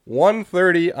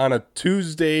1:30 on a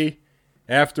Tuesday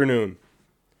afternoon.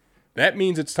 That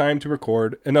means it's time to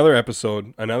record another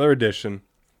episode, another edition,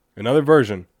 another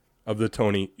version of the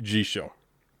Tony G Show.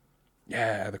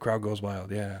 Yeah, the crowd goes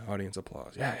wild. Yeah, audience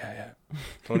applause. Yeah.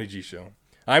 Tony G Show.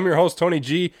 I'm your host, Tony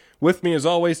G. With me, as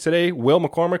always, today, Will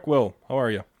McCormick. Will, how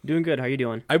are you? Doing good. How you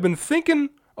doing? I've been thinking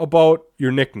about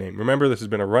your nickname. Remember, this has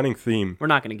been a running theme. We're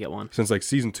not going to get one. Since like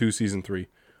season 2, season 3.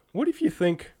 What if you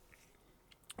think,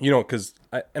 because,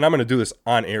 and I'm going to do this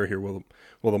on air here, Will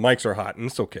the mics are hot, and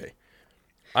it's okay.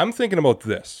 I'm thinking about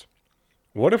this.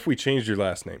 What if we changed your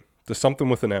last name to something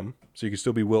with an M, so you could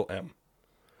still be Will M?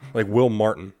 Like Will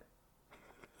Martin.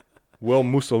 Will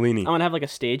Mussolini. I'm going to have like a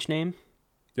stage name.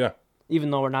 Yeah. Even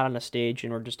though we're not on a stage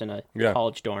and we're just in a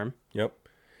college dorm. Yep.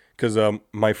 Because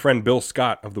my friend Bill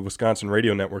Scott of the Wisconsin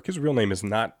Radio Network, his real name is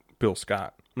not Bill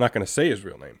Scott. I'm not going to say his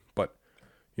real name, but,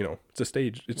 it's a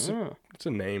stage. It's a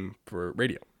name for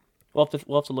radio. We'll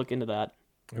have to look into that.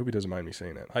 I hope he doesn't mind me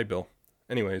saying that. Hi, Bill.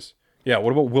 Anyways, yeah,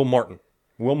 what about Will Martin?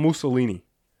 Will Mussolini?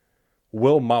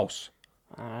 Will Mouse?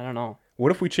 I don't know.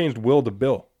 What if we changed Will to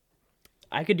Bill?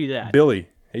 I could do that. Billy.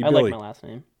 Hey, I Billy. like my last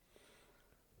name.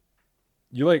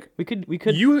 You like... We could...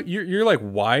 You're like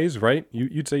wise, right?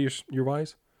 You'd say you're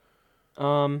wise?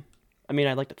 I mean,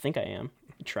 I'd like to think I am.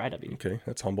 I try to be. Okay,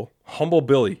 that's humble. Humble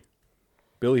Billy.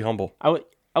 Billy Humble.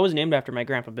 I was named after my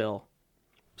grandpa Bill.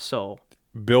 So...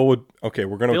 Bill would... Okay,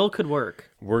 Bill could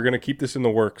work. We're going to keep this in the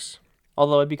works.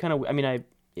 Although it'd be kind of... I mean,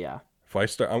 yeah. If I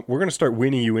start... we're going to start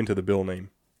winning you into the Bill name.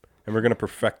 And we're going to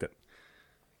perfect it.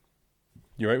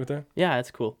 You right with that? Yeah,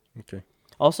 that's cool. Okay.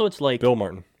 Also, it's like... Bill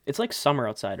Martin. It's like summer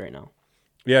outside right now.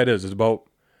 Yeah, it is. It's about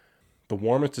the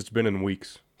warmest it's been in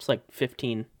weeks. It's like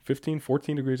 15.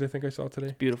 14 degrees, I think I saw today.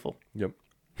 It's beautiful. Yep.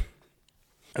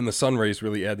 And the sun rays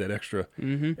really add that extra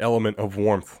element of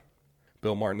warmth.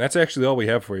 Bill Martin. That's actually all we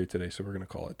have for you today, so we're going to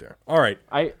call it there. All right.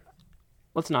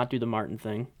 Let's not do the Martin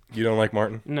thing. You don't like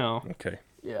Martin? No. Okay.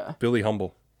 Yeah. Billy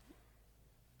Humble.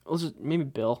 Let's just, maybe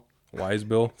Bill. Wise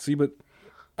Bill. See, but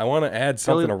I want to add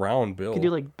something around Bill. Could do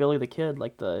like Billy the Kid,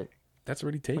 like the... That's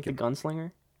already taken. Like the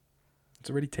gunslinger? It's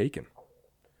already taken.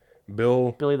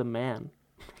 Billy the Man.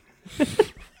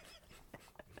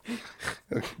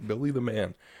 Billy the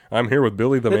Man. I'm here with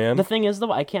Billy the Man. The thing is,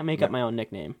 though, I can't make up my own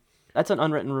nickname. That's an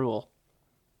unwritten rule.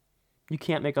 You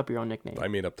can't make up your own nickname. I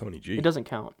made up Tony G. It doesn't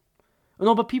count.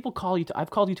 No, but people call you...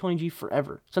 I've called you Tony G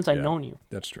forever, since I've known you.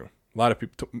 That's true. A lot of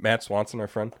people... Matt Swanson, our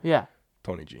friend. Yeah.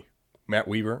 Tony G. Matt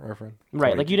Weaver, our friend. Right,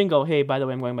 Tony like G. you didn't go, hey, by the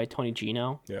way, I'm going by Tony G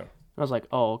now. Yeah. I was like,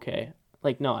 oh, okay.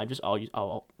 Like, no, I just always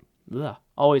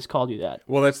called you that.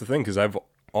 Well, that's the thing, because I've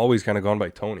always kind of gone by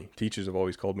Tony. Teachers have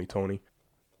always called me Tony.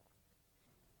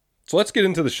 So let's get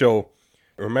into the show.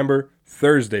 Remember,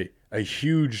 Thursday, a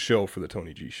huge show for the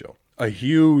Tony G Show. A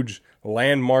huge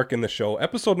landmark in the show.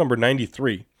 Episode number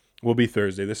 93 will be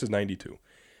Thursday. This is 92.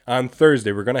 On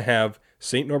Thursday, we're going to have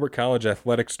St. Norbert College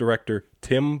Athletics Director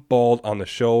Tim Bald on the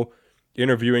show,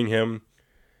 interviewing him.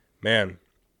 Man,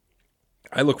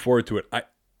 I look forward to it.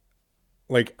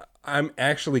 I'm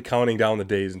actually counting down the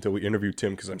days until we interview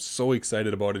Tim because I'm so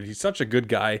excited about it. He's such a good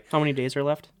guy. How many days are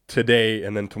left? Today,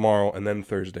 and then tomorrow, and then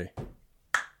Thursday.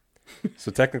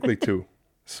 So technically 2.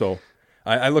 So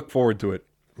I look forward to it.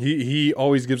 He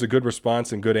always gives a good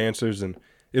response and good answers, and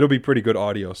it'll be pretty good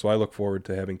audio. So I look forward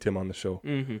to having Tim on the show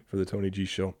for the Tony G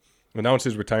Show. Announced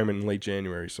his retirement in late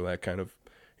January, so that kind of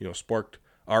sparked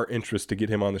our interest to get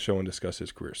him on the show and discuss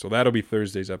his career. So that'll be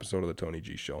Thursday's episode of the Tony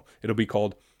G Show. It'll be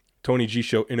called Tony G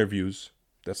Show Interviews.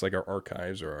 That's like our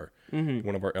archives or our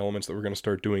one of our elements that we're going to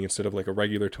start doing instead of like a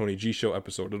regular Tony G Show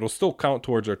episode. It'll still count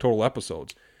towards our total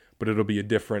episodes, but it'll be a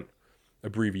different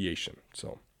abbreviation.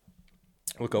 So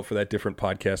look out for that different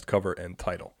podcast cover and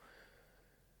title.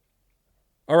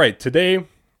 All right, today,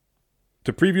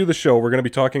 to preview the show, we're going to be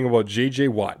talking about J.J.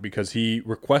 Watt because he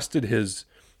requested his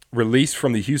release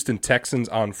from the Houston Texans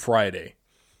on Friday.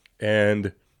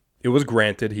 And it was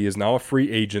granted. He is now a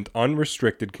free agent,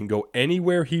 unrestricted, can go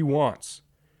anywhere he wants.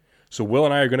 So Will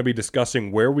and I are going to be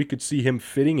discussing where we could see him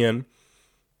fitting in.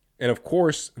 And of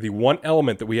course, the one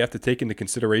element that we have to take into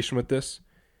consideration with this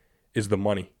is the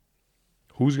money.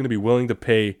 Who's going to be willing to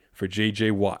pay for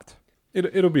J.J. Watt?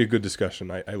 It'll be a good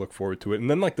discussion. I look forward to it. And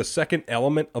then like the second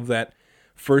element of that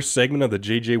first segment of the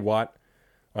J.J. Watt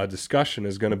discussion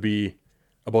is going to be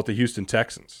about the Houston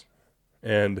Texans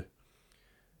and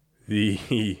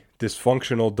the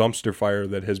dysfunctional dumpster fire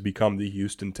that has become the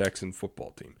Houston Texan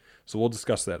football team. So we'll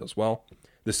discuss that as well.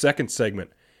 The second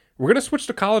segment, we're going to switch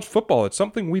to college football. It's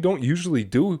something we don't usually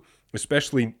do,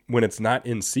 especially when it's not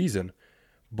in season.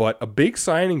 But a big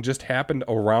signing just happened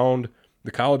around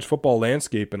the college football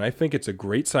landscape, and I think it's a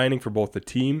great signing for both the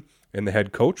team and the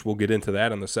head coach. We'll get into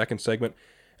that in the second segment.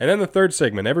 And then the third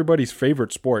segment, everybody's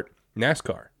favorite sport,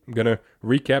 NASCAR. I'm going to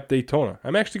recap Daytona.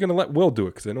 I'm actually going to let Will do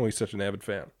it because I know he's such an avid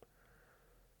fan.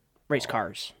 Race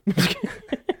cars.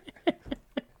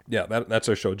 Yeah, that's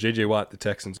our show. J.J. Watt, the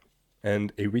Texans,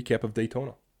 and a recap of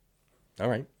Daytona. All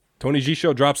right. Tony G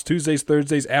Show drops Tuesdays,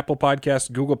 Thursdays, Apple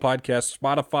Podcasts, Google Podcasts,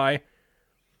 Spotify,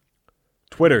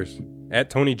 Twitters, at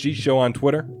Tony G Show on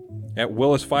Twitter, at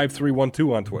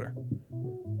Willis5312 on Twitter.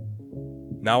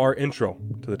 Now our intro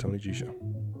to the Tony G Show.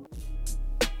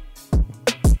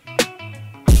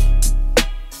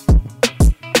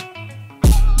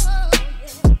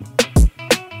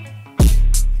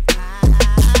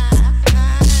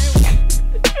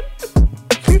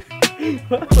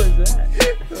 What was that?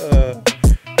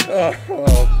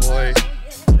 Oh boy.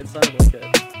 It sounded like a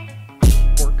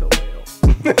orca whale.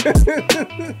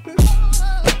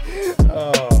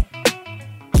 Oh.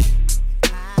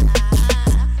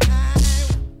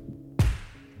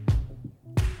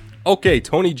 Okay,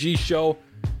 Tony G Show,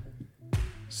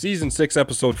 Season 6,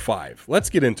 Episode 5. Let's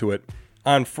get into it.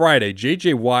 On Friday,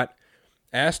 J.J. Watt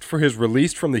asked for his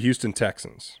release from the Houston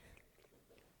Texans.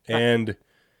 And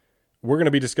we're going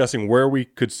to be discussing where we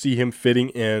could see him fitting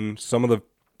in, some of the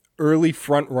early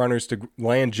front runners to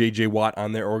land J.J. Watt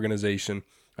on their organization,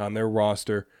 on their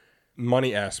roster,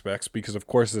 money aspects, because of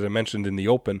course, as I mentioned in the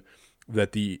open,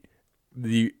 that the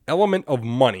element of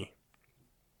money,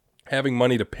 having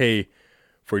money to pay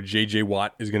for J.J.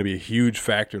 Watt is going to be a huge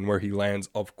factor in where he lands,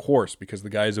 of course, because the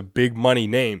guy is a big money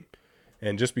name.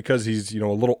 And just because he's, a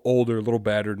little older, a little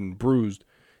battered and bruised,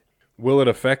 will it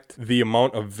affect the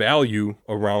amount of value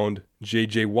around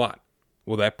J.J. Watt?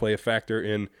 Will that play a factor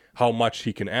in how much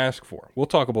he can ask for? We'll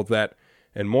talk about that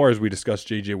and more as we discuss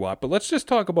J.J. Watt. But let's just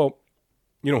talk about,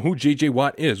 who J.J.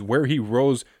 Watt is, where he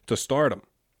rose to stardom.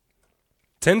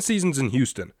 10 seasons in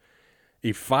Houston.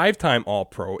 A 5-time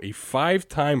All-Pro, a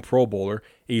 5-time Pro Bowler,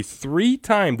 a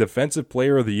 3-time Defensive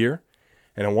Player of the Year,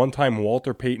 and a 1-time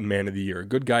Walter Payton Man of the Year. A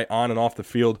good guy on and off the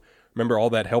field. Remember all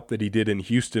that help that he did in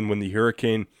Houston when the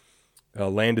hurricane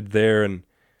landed there and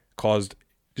caused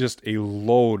just a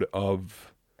load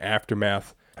of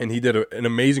aftermath. And he did an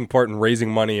amazing part in raising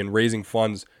money and raising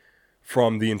funds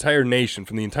from the entire nation,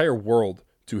 from the entire world,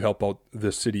 to help out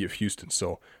the city of Houston.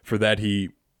 So for that, he,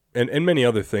 and many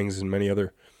other things and many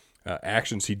other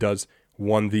actions he does,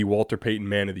 won the Walter Payton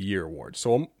Man of the Year award.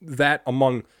 So that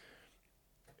among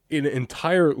an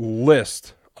entire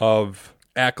list of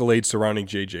accolades surrounding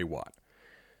J.J. Watt.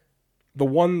 The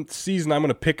one season I'm going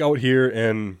to pick out here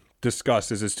and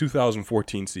discuss is his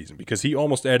 2014 season, because he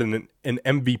almost added an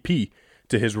MVP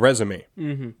to his resume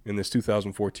in this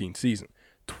 2014 season.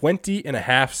 20 and a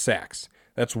half sacks.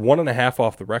 That's 1.5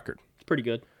 off the record. It's pretty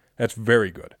good. That's very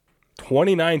good.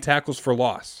 29 tackles for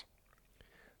loss.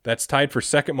 That's tied for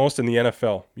second most in the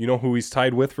NFL. You know who he's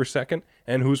tied with for second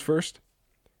and who's first?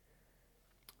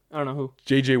 I don't know who.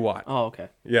 J.J. Watt. Oh, okay.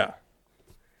 Yeah.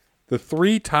 The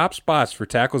 3 top spots for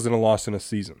tackles and a loss in a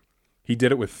season. He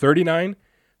did it with 39,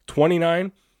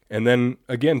 29, and then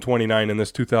again 29 in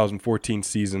this 2014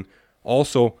 season.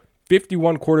 Also,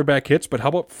 51 quarterback hits, but how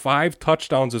about 5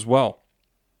 touchdowns as well?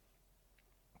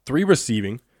 3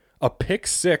 receiving, a pick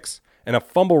 6, and a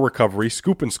fumble recovery,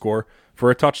 scoop and score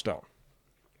for a touchdown.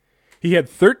 He had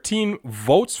 13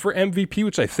 votes for MVP,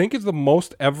 which I think is the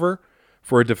most ever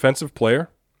for a defensive player,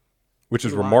 which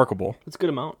is remarkable. That's a good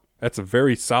amount. That's a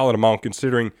very solid amount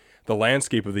considering the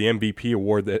landscape of the MVP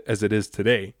award as it is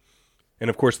today. And,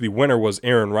 of course, the winner was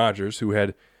Aaron Rodgers, who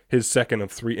had his second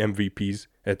of 3 MVPs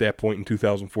at that point in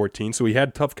 2014. So he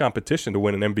had tough competition to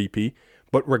win an MVP.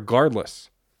 But regardless,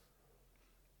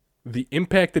 the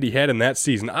impact that he had in that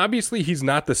season, obviously he's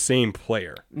not the same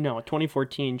player. No,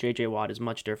 2014 J.J. Watt is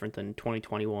much different than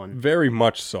 2021. Very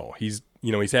much so. He's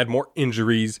had more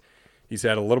injuries. He's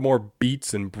had a little more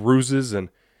beats and bruises. And,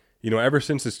 ever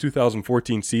since his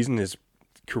 2014 season, his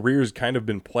career's kind of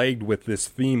been plagued with this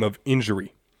theme of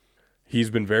injury. He's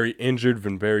been very injured,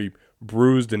 been very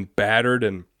bruised and battered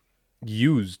and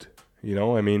used.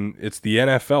 It's the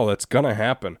NFL. That's going to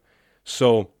happen.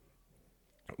 So,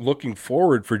 looking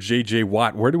forward for J.J.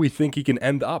 Watt, where do we think he can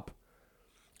end up?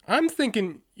 I'm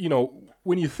thinking,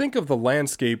 when you think of the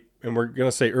landscape, and we're going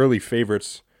to say early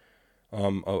favorites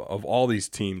of all these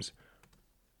teams,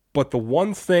 but the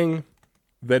one thing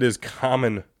that is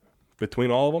common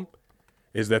between all of them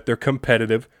is that they're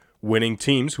competitive, winning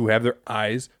teams who have their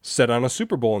eyes set on a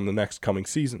Super Bowl in the next coming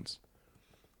seasons.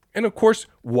 And of course,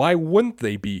 why wouldn't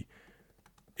they be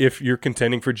if you're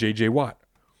contending for J.J. Watt?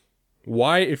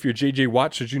 Why, if you're J.J.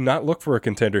 Watt, should you not look for a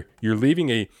contender? You're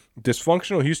leaving a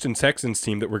dysfunctional Houston Texans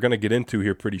team that we're going to get into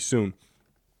here pretty soon.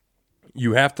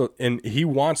 You have to, and he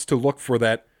wants to look for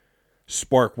that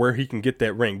spark where he can get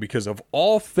that ring, because of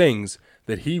all things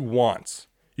that he wants,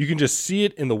 you can just see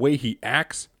it in the way he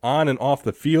acts on and off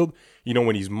the field. You know,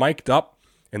 when he's mic'd up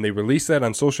and they release that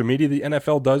on social media, the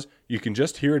NFL does, you can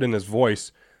just hear it in his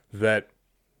voice that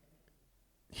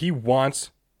he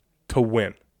wants to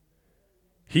win.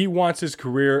 He wants his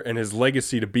career and his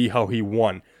legacy to be how he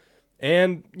won.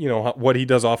 And, you know, what he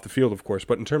does off the field, of course.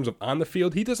 But in terms of on the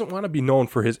field, he doesn't want to be known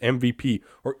for his MVP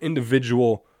or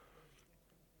individual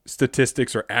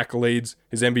statistics or accolades,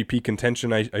 his MVP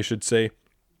contention, I should say.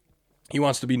 He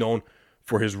wants to be known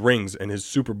for his rings and his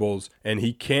Super Bowls, and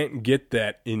he can't get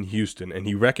that in Houston. And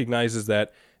he recognizes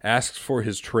that, asks for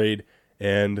his trade,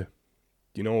 and,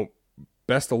 you know,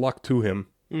 best of luck to him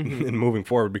in moving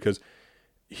forward, because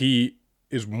he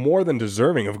is more than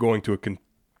deserving of going to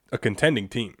a contending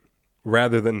team,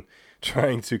 rather than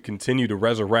trying to continue to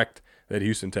resurrect that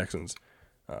Houston Texans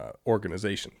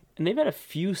organization. And they've had a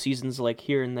few seasons like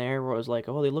here and there where it was like,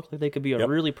 oh, they look like they could be a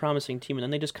really promising team, and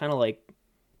then they just kind of like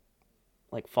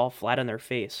fall flat on their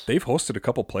face. They've hosted a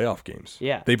couple playoff games.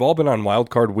 Yeah. They've all been on wild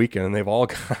card weekend, and they've all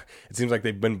got, it seems like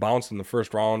they've been bounced in the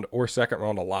first round or second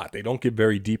round a lot. They don't get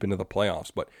very deep into the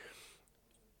playoffs, but,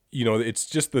 you know, it's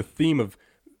just the theme of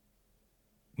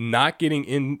not getting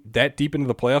in that deep into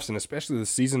the playoffs, and especially the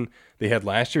season they had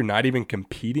last year, not even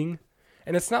competing.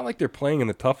 And it's not like they're playing in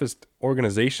the toughest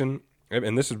organization,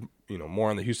 and this is, you know, more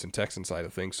on the Houston Texans side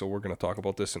of things, so we're going to talk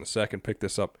about this in a second, pick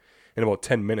this up in about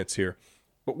 10 minutes here.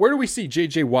 But where do we see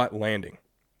J.J. Watt landing?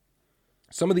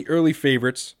 Some of the early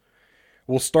favorites,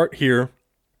 we'll start here,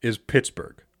 is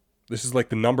Pittsburgh. This is like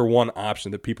the number one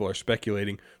option that people are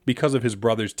speculating because of his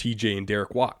brothers TJ and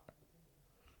Derek Watt.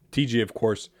 TJ, of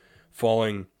course,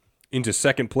 falling into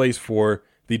second place for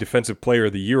the Defensive Player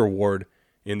of the Year award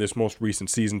in this most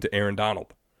recent season to Aaron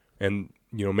Donald. And,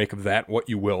 you know, make of that what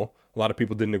you will. A lot of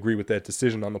people didn't agree with that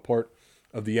decision on the part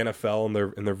of the NFL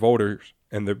and their voters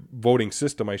and their voting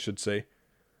system, I should say.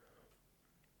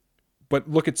 But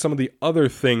look at some of the other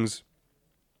things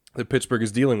that Pittsburgh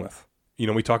is dealing with. You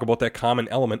know, we talk about that common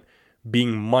element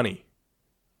being money.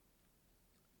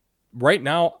 Right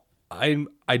now, I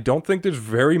don't think there's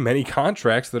very many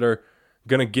contracts that are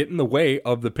going to get in the way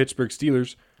of the Pittsburgh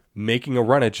Steelers making a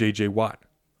run at J.J. Watt.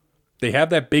 They have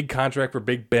that big contract for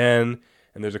Big Ben,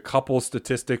 and there's a couple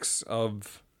statistics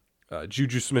of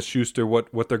Juju Smith-Schuster,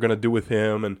 what they're going to do with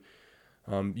him.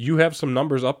 And you have some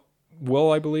numbers up, Will,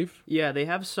 I believe? Yeah, they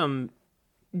have some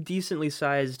decently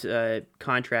sized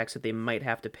contracts that they might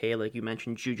have to pay. Like you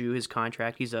mentioned, Juju, his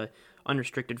contract, he's a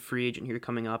unrestricted free agent here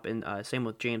coming up, and same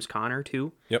with James Conner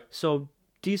too. Yep. So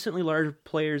decently large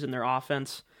players in their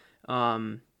offense.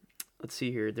 Let's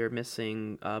see here. They're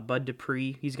missing Bud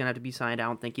Dupree. He's gonna have to be signed. I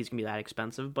don't think he's gonna be that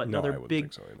expensive, but another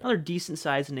big, another decent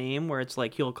sized name where it's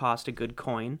like he'll cost a good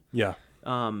coin. Yeah.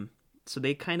 So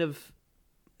they kind of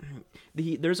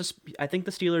I think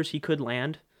the Steelers he could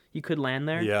land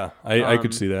there. Yeah, I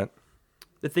could see that.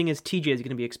 The thing is, TJ is going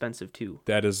to be expensive too.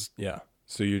 That is, yeah.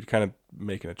 So you're kind of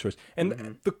making a choice.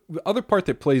 And the other part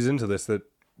that plays into this that,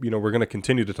 you know, we're going to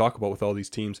continue to talk about with all these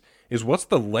teams is what's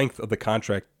the length of the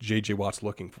contract J.J. Watt's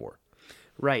looking for.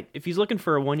 Right. If he's looking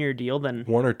for a 1-year deal, then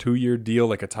 1 or 2 year deal,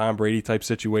 like a Tom Brady type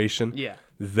situation. Yeah.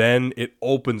 Then it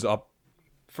opens up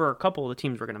for a couple of the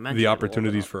teams we're going to mention. The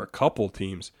opportunities for a couple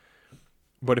teams.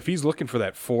 But if he's looking for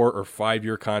that 4 or 5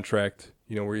 year contract,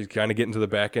 you know, where he's kind of getting to the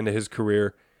back end of his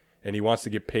career and he wants to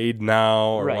get paid now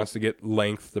or wants to get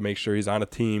length to make sure he's on a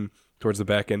team towards the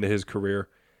back end of his career,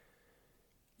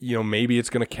 you know, maybe it's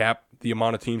going to cap the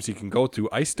amount of teams he can go to.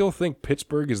 I still think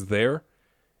Pittsburgh is there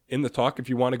in the talk if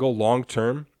you want to go long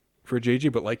term for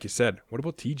JJ. But like you said, what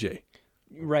about TJ?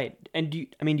 Right. And do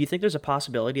you think there's a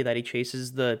possibility that he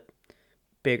chases the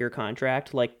bigger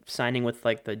contract, like signing with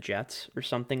like the Jets or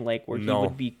something, like where he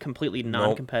would be completely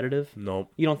non-competitive?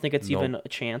 Nope. You don't think it's even a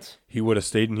chance? He would have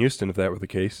stayed in Houston if that were the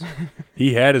case.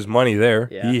 He had his money there.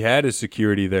 Yeah. He had his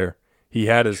security there. He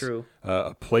had his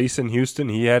place in Houston.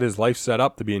 He had his life set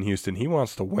up to be in Houston. He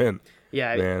wants to win.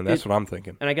 Yeah, man, that's what I'm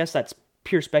thinking. And I guess that's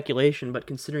pure speculation, but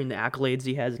considering the accolades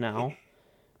he has now,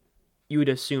 you would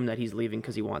assume that he's leaving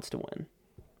because he wants to win.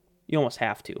 You almost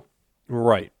have to.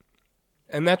 Right.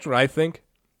 And that's what I think.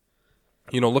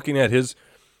 You know, looking at his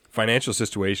financial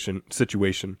situation,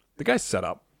 the guy's set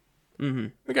up. Mm-hmm.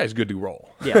 The guy's good to roll.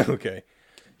 Yeah. Okay.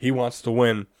 He wants to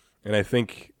win, and I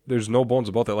think there's no bones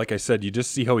about that. Like I said, you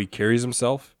just see how he carries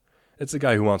himself. It's a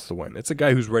guy who wants to win. It's a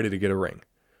guy who's ready to get a ring.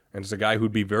 And it's a guy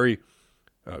who'd be very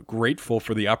grateful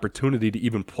for the opportunity to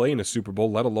even play in a Super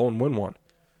Bowl, let alone win one.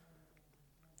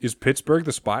 Is Pittsburgh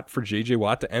the spot for J.J.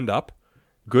 Watt to end up?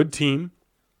 Good team,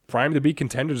 primed to be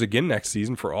contenders again next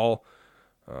season for all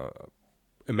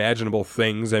imaginable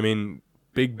things. I mean,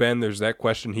 Big Ben, there's that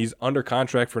question. He's under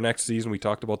contract for next season. We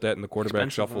talked about that in the quarterback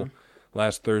shuffle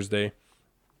last Thursday.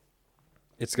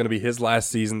 It's going to be his last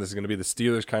season. This is going to be the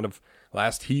Steelers' kind of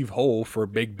last heave-ho for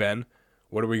Big Ben.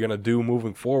 What are we going to do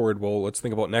moving forward? Well, let's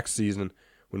think about next season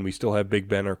when we still have Big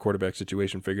Ben, our quarterback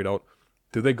situation figured out.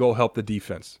 Do they go help the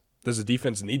defense? Does the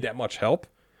defense need that much help?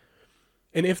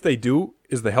 And if they do,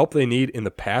 is the help they need in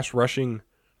the pass rushing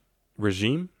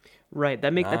regime? Right.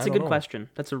 That's a good question.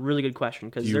 That's a really good question.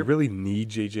 Do you really need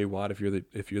J.J. Watt if you're the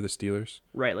Steelers?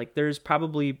 Right. Like, there's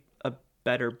probably a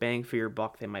better bang for your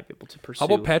buck they might be able to pursue.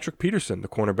 How about Patrick Peterson, the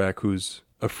cornerback who's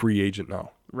a free agent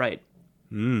now? Right.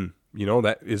 You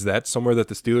know, is that somewhere that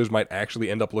the Steelers might actually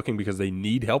end up looking because they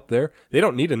need help there? They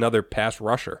don't need another pass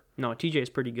rusher. No, TJ's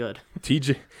pretty good.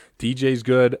 TJ's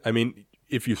good. I mean,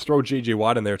 if you throw J.J.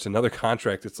 Watt in there, it's another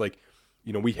contract. It's like,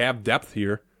 you know, we have depth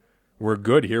here. We're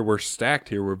good here. We're stacked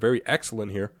here. We're very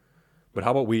excellent here. But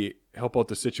how about we help out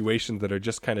the situations that are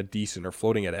just kind of decent or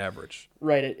floating at average?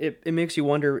 Right. It makes you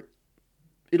wonder.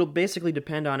 It'll basically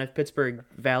depend on if Pittsburgh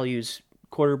values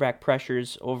quarterback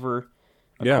pressures over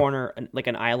a corner, like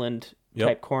an island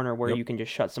type corner where you can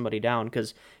just shut somebody down.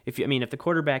 Because if the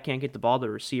quarterback can't get the ball to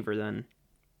the receiver, then,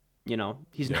 you know,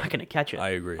 he's not going to catch it. I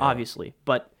agree. Obviously. Yeah.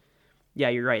 But yeah,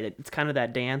 you're right. It's kind of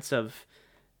that dance of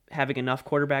having enough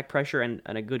quarterback pressure and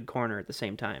a good corner at the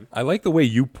same time. I like the way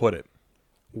you put it.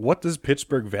 What does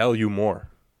Pittsburgh value more?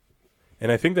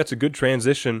 And I think that's a good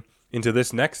transition into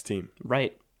this next team.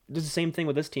 Right. It's the same thing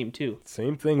with this team, too.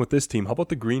 Same thing with this team. How about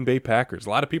the Green Bay Packers? A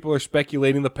lot of people are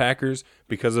speculating the Packers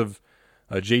because of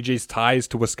JJ's ties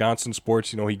to Wisconsin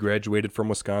sports. You know, he graduated from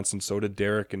Wisconsin. So did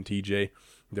Derek and TJ.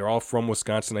 They're all from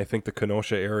Wisconsin, I think the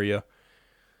Kenosha area.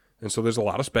 And so there's a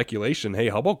lot of speculation. Hey,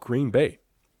 how about Green Bay?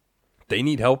 They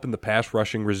need help in the pass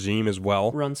rushing regime as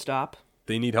well. Run stop.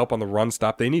 They need help on the run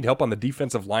stop. They need help on the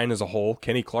defensive line as a whole.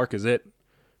 Kenny Clark is it.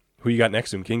 Who you got next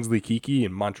to him? Kingsley Keke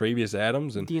and Montravius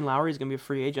Adams. And Dean Lowry is going to be a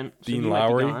free agent. So Dean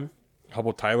Lowry. How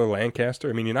about Tyler Lancaster?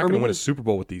 I mean, you're not going to win a Super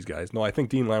Bowl with these guys. No, I think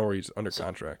Dean Lowry's under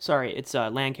contract. Sorry, it's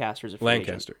Lancaster's a free agent.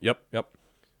 Lancaster, yep.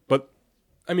 But,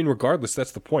 I mean, regardless,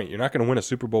 that's the point. You're not going to win a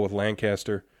Super Bowl with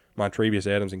Lancaster, Montravius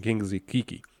Adams, and Kingsley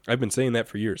Keke. I've been saying that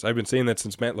for years. I've been saying that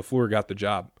since Matt LaFleur got the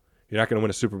job. You're not going to win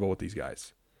a Super Bowl with these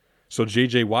guys. So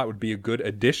J.J. Watt would be a good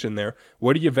addition there.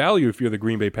 What do you value if you're the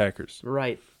Green Bay Packers?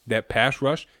 Right. That pass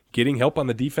rush, getting help on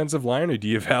the defensive line, or do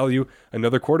you value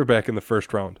another quarterback in the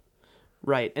first round?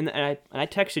 Right. And I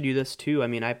texted you this too. I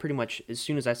mean, I pretty much, as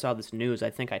soon as I saw this news, I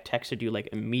think I texted you like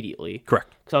immediately.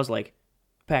 Correct. Because I was like,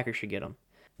 Packers should get him.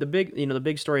 The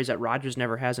big story is that Rodgers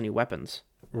never has any weapons.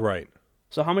 Right.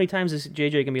 So how many times is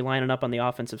JJ going to be lining up on the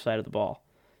offensive side of the ball?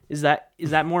 Is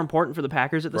that more important for the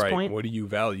Packers at this point? What do you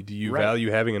value? Do you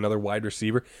value having another wide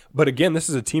receiver? But again, this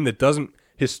is a team that doesn't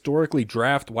historically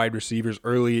draft wide receivers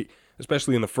early,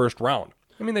 especially in the first round.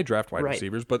 I mean, they draft wide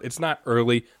receivers, but it's not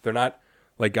early. They're not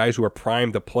like guys who are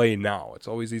primed to play now. It's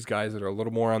always these guys that are a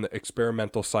little more on the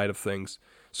experimental side of things.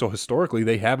 So historically,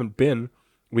 they haven't been,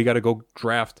 we got to go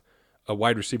draft a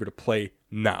wide receiver to play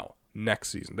now. Next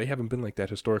season. They haven't been like that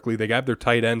historically. They got their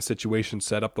tight end situation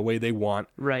set up the way they want.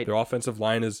 Right. Their offensive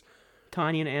line is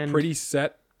pretty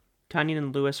set. Tanyan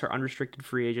and Lewis are unrestricted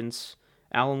free agents.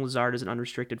 Alan Lazard is an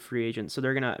unrestricted free agent. So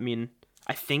they're going to,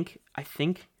 I think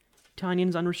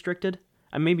Tanyan's unrestricted.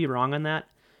 I may be wrong on that.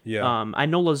 Yeah. I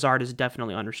know Lazard is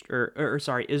definitely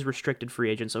is restricted free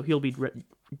agent, so he'll be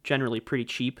generally pretty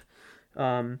cheap.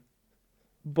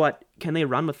 But can they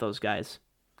run with those guys?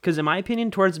 Because in my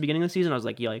opinion, towards the beginning of the season, I was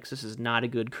like, yikes, this is not a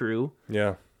good crew.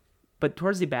 Yeah. But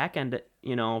towards the back end,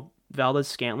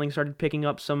 Valdez-Scantling started picking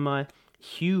up some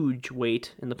huge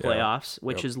weight in the playoffs,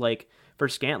 which is like, for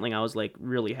Scantling, I was like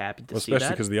really happy to see that.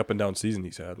 Especially because of the up and down season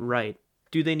he's had. Right.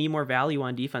 Do they need more value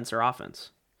on defense or offense?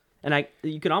 And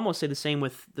you could almost say the same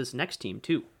with this next team,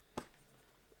 too.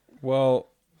 Well,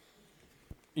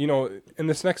 in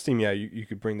this next team, you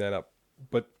could bring that up.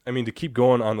 But, I mean, to keep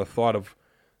going on the thought of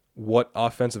what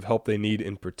offensive help they need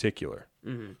in particular.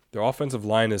 Mm-hmm. Their offensive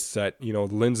line is set.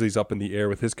 Lindsey's up in the air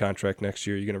with his contract next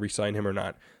year. You're going to re-sign him or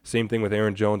not? Same thing with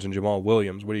Aaron Jones and Jamal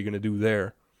Williams. What are you going to do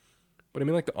there? But,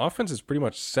 the offense is pretty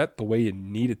much set the way you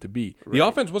need it to be. Right. The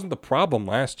offense wasn't the problem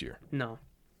last year. No.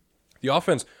 The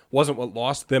offense wasn't what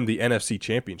lost them the NFC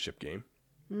Championship game.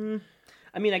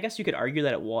 I guess you could argue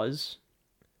that it was,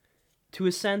 to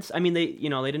a sense. They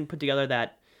didn't put together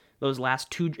those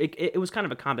last two. It was kind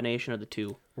of a combination of the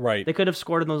two. Right. They could have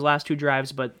scored in those last two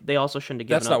drives, but they also shouldn't have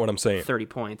given That's not what I'm saying. 30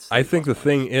 points. I think the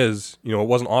thing is, it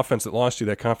wasn't offense that lost you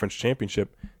that conference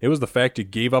championship. It was the fact you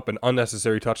gave up an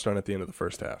unnecessary touchdown at the end of the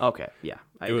first half. Okay, yeah.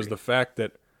 It was the fact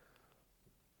that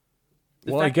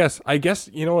Well, I guess I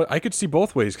could see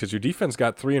both ways because your defense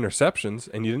got 3 interceptions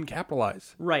and you didn't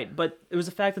capitalize. Right, but it was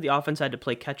the fact that the offense had to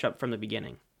play catch up from the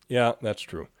beginning. Yeah, that's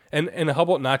true. And how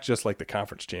about not just like the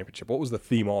conference championship? What was the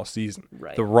theme all season?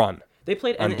 Right. The run. They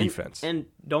played on defense. And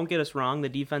don't get us wrong, the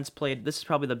defense played. This is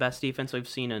probably the best defense we've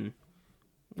seen in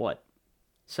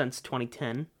since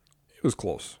 2010. It was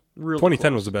close. Really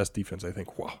 2010 close. was the best defense, I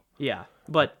think. Wow. Yeah,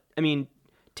 but I mean,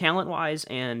 talent-wise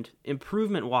and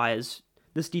improvement-wise,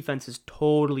 this defense is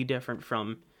totally different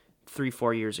from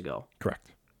 3-4 years ago.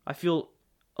 Correct. I feel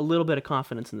a little bit of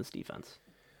confidence in this defense.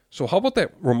 So how about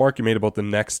that remark you made about the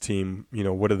next team?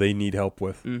 What do they need help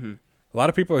with? Mm-hmm. A lot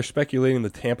of people are speculating the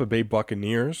Tampa Bay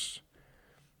Buccaneers.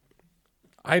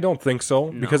 I don't think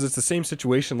so because it's the same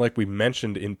situation like we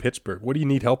mentioned in Pittsburgh. What do you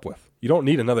need help with? You don't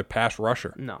need another pass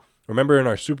rusher. No. Remember in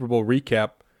our Super Bowl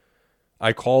recap,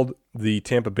 I called the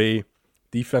Tampa Bay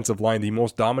defensive line the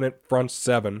most dominant front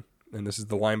seven, and this is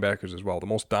the linebackers as well, the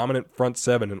most dominant front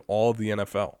seven in all of the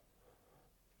NFL.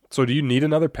 So do you need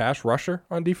another pass rusher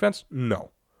on defense?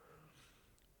 No.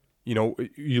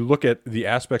 You look at the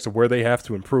aspects of where they have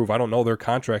to improve. I don't know their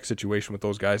contract situation with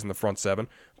those guys in the front seven,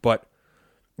 but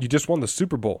you just won the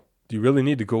Super Bowl. Do you really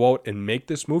need to go out and make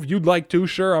this move? You'd like to,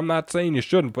 sure. I'm not saying you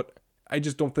shouldn't, but I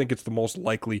just don't think it's the most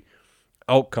likely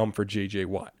outcome for J.J.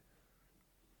 Watt.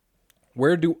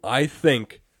 Where do I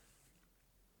think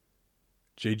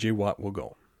J.J. Watt will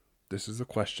go? This is the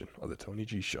question of the Tony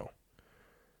G Show.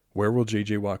 Where will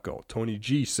J.J. Watt go? Tony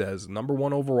G says number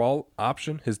 1 overall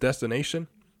option, his destination,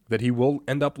 that he will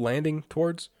end up landing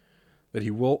towards, that he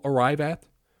will arrive at.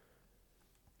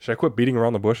 Should I quit beating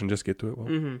around the bush and just get to it? Will?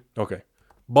 Mm-hmm. Okay.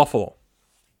 Buffalo.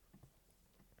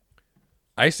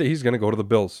 I say he's going to go to the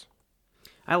Bills.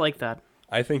 I like that.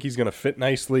 I think he's going to fit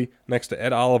nicely next to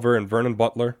Ed Oliver and Vernon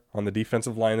Butler on the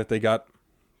defensive line that they got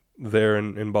there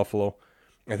in Buffalo.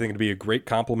 I think it'd be a great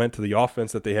compliment to the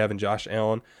offense that they have in Josh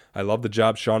Allen. I love the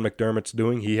job Sean McDermott's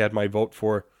doing. He had my vote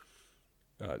for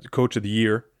Coach of the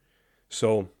Year.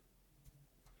 So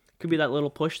could be that little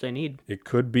push they need. It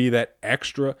could be that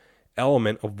extra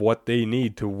element of what they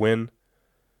need to win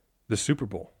the Super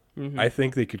Bowl. Mm-hmm. I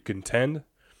think they could contend.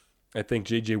 I think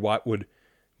J.J. Watt would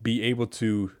be able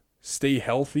to stay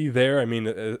healthy there. I mean,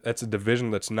 that's a division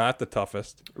that's not the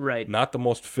toughest. Right. Not the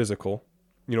most physical.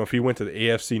 If he went to the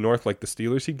AFC North like the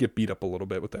Steelers, he'd get beat up a little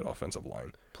bit with that offensive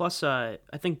line. Plus, I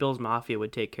think Bills Mafia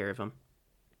would take care of him.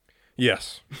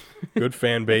 Yes. Good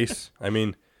fan base. I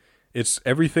mean, it's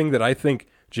everything that I think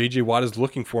J.J. Watt is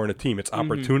looking for in a team. It's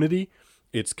opportunity,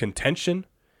 it's contention,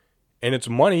 and it's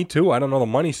money, too. I don't know the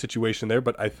money situation there,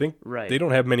 but I think they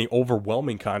don't have many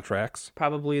overwhelming contracts.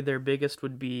 Probably their biggest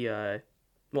would be,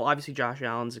 obviously Josh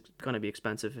Allen's going to be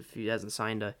expensive if he hasn't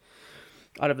signed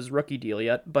out of his rookie deal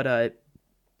yet, but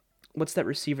what's that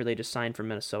receiver they just signed from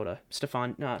Minnesota?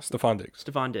 Stephon Diggs.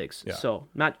 Stephon Diggs. Yeah. So,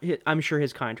 I'm sure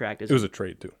his contract is... It was a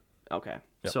trade, too. Okay.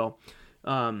 Yep. So,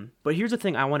 but here's the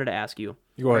thing I wanted to ask you,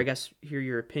 or I guess hear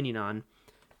your opinion on.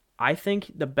 I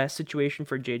think the best situation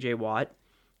for J.J. Watt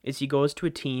is he goes to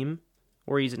a team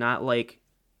where he's not like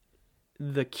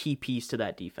the key piece to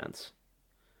that defense.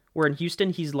 Where in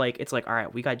Houston, he's like, it's like, all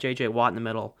right, we got J.J. Watt in the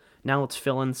middle. Now let's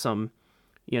fill in some,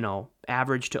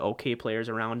 average to okay players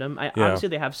around him. Obviously,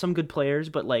 they have some good players,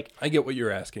 but like... I get what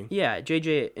you're asking. Yeah,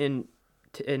 J.J. in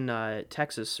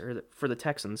Texas, or for the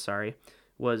Texans,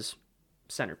 was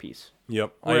centerpiece.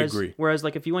 Yep, I agree. Whereas,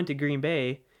 like, if you went to Green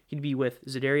Bay, he'd be with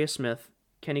Zadarius Smith,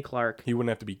 Kenny Clark. He wouldn't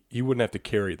have to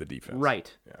carry the defense.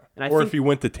 Right. Yeah. And if he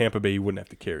went to Tampa Bay, he wouldn't have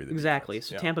to carry the exactly. defense.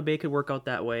 So Tampa Bay could work out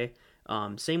that way.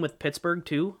 Same with Pittsburgh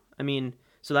too. I mean,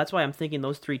 so that's why I'm thinking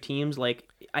those three teams. Like,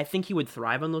 I think he would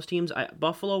thrive on those teams.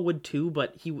 Buffalo would too,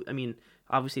 but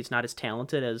obviously it's not as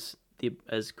talented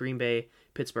as Green Bay,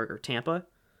 Pittsburgh, or Tampa.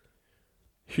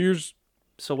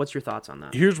 So what's your thoughts on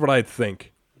that? Here's what I'd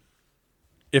think.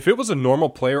 If it was a normal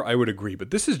player, I would agree. But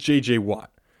this is J.J.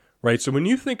 Watt, right? So when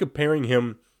you think of pairing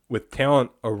him with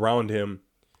talent around him,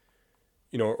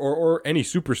 or any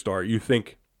superstar, you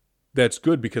think that's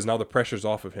good because now the pressure's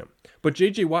off of him. But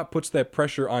J.J. Watt puts that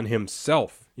pressure on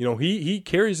himself. He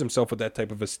carries himself with that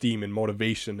type of esteem and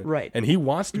motivation. Right. And he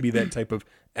wants to be that type of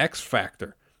X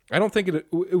factor. I don't think it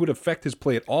would affect his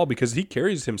play at all because he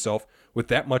carries himself with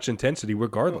that much intensity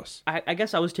regardless. I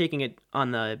guess I was taking it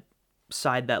on the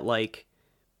side that, like,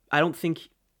 I think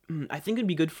it'd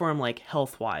be good for him, like,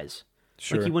 health-wise.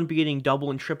 Sure. Like, he wouldn't be getting double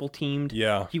and triple teamed.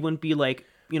 Yeah. He wouldn't be, like,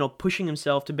 pushing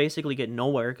himself to basically get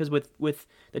nowhere. Because with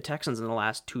the Texans in the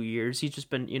last 2 years, he's just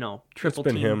been, triple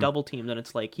teamed, double teamed, and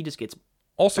it's like he just gets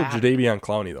also battered. Jadeveon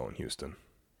Clowney, though, in Houston.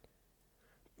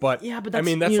 But, yeah, but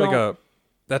that's that's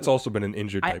that's also been an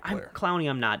injured type player. Clowney,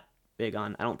 I'm not big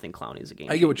on. I don't think Clowney's a game.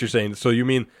 I get what you're saying. So you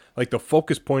mean like the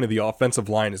focus point of the offensive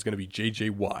line is going to be J.J.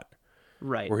 Watt,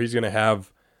 right? Where he's going to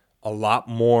have a lot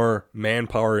more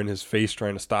manpower in his face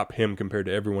trying to stop him compared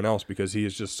to everyone else because he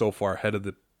is just so far ahead of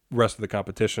the rest of the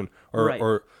competition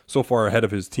or so far ahead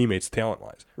of his teammates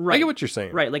talent-wise. Right. I get what you're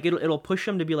saying. Right, like it'll push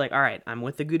him to be like, all right, I'm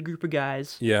with a good group of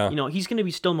guys. Yeah. He's going to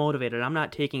be still motivated. I'm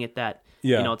not taking it that,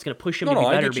 yeah. It's going to push him to be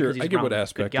better because he's I get around what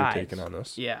aspect good guys. you're taking on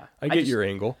this. Yeah. I get your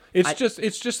angle. It's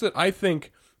just that I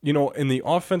think, in the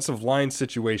offensive line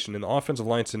situation, in the offensive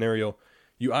line scenario,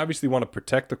 you obviously want to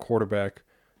protect the quarterback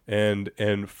and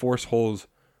force holes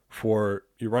for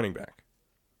your running back.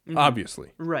 Mm-hmm.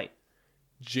 Obviously. Right.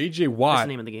 J.J. Watt. That's the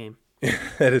name of the game.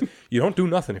 You don't do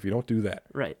nothing if you don't do that.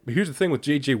 Right. But here's the thing with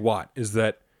J.J. Watt is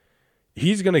that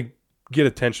he's going to get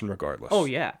attention regardless. Oh,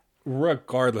 yeah.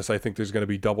 Regardless, I think there's going to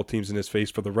be double teams in his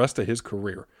face for the rest of his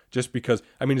career. Just because,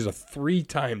 he's a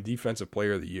 3-time Defensive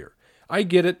Player of the Year. I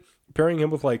get it. Pairing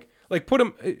him with, like put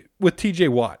him with T.J.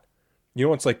 Watt.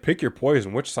 It's like pick your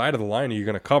poison. Which side of the line are you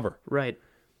going to cover? Right.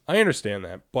 I understand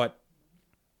that, but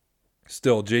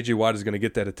still, J.J. Watt is going to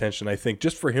get that attention. I think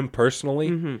just for him personally,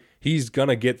 mm-hmm. he's going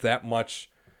to get that much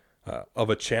of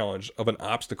a challenge, of an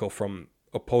obstacle from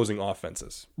opposing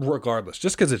offenses, regardless.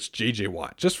 Just because it's J.J.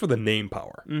 Watt, just for the name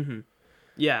power. Mm-hmm.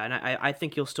 Yeah, and I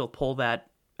think you'll still pull that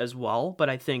as well, but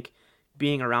I think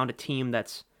being around a team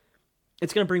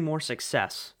it's going to bring more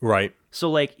success. Right.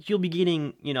 So, he'll be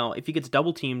getting, if he gets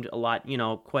double-teamed a lot,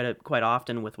 quite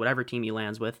often with whatever team he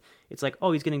lands with, it's like,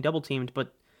 oh, he's getting double-teamed,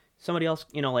 but somebody else,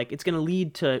 it's going to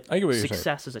lead to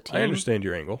success as a team. I understand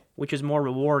your angle. Which is more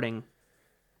rewarding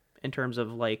in terms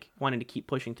of, wanting to keep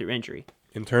pushing through injury.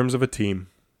 In terms of a team,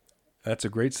 that's a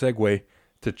great segue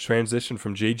to transition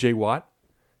from J.J. Watt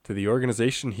to the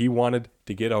organization he wanted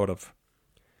to get out of,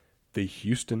 the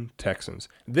Houston Texans.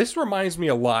 This reminds me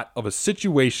a lot of a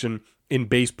situation in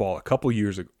baseball a couple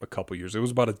years. It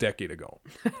was about a decade ago.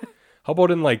 How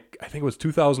about in I think it was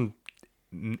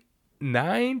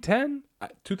 2009, 10?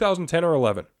 2010 or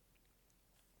 11.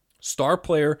 Star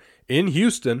player in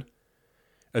Houston,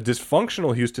 a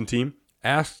dysfunctional Houston team,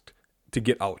 asked to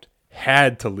get out.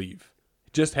 Had to leave.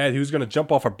 He was going to jump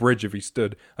off a bridge if he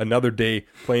stood another day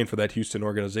playing for that Houston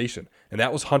organization. And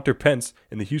that was Hunter Pence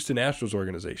in the Houston Astros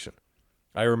organization.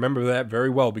 I remember that very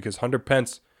well because Hunter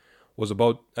Pence was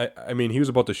he was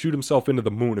about to shoot himself into the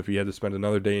moon if he had to spend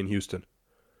another day in Houston.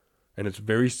 And it's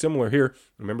very similar here.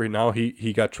 Remember, now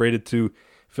he got traded to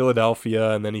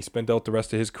Philadelphia, and then he spent out the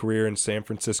rest of his career in San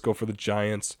Francisco for the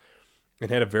Giants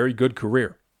and had a very good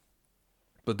career.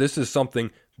 But this is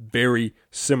something very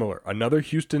similar. Another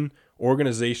Houston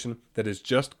organization that has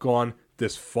just gone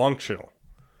dysfunctional.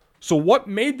 So what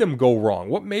made them go wrong?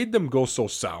 What made them go so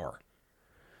sour?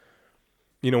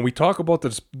 We talk about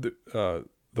the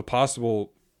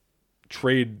possible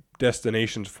trade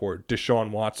destinations for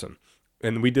Deshaun Watson.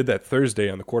 And we did that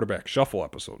Thursday on the quarterback shuffle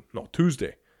episode. No,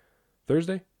 Tuesday.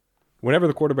 Thursday? Whenever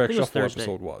the quarterback shuffle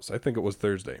episode was. I think it was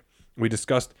Thursday. We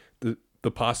discussed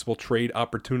the possible trade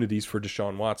opportunities for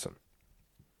Deshaun Watson.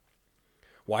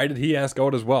 Why did he ask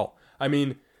out as well?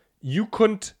 You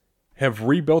couldn't have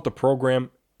rebuilt a program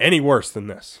any worse than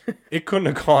this. It couldn't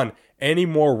have gone any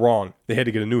more wrong. They had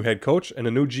to get a new head coach and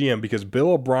a new GM because Bill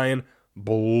O'Brien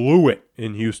blew it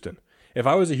in Houston. If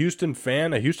I was a Houston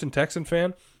Texan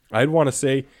fan, I'd want to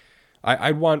say,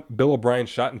 I'd want Bill O'Brien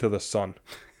shot into the sun.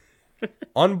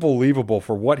 Unbelievable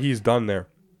for what he's done there.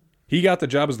 He got the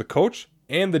job as the coach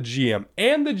and the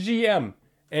GM.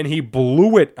 And he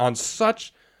blew it on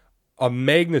such a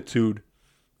magnitude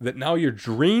that now your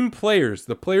dream players,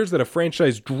 the players that a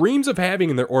franchise dreams of having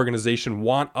in their organization,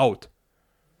 want out.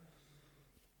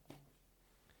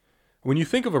 When you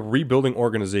think of a rebuilding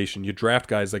organization, you draft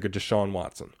guys like a Deshaun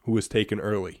Watson, who was taken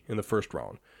early in the first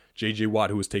round. J.J.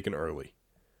 Watt, who was taken early.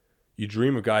 You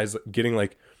dream of guys getting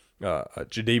like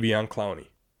Jadeveon Clowney.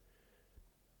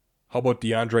 How about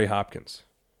DeAndre Hopkins?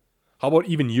 How about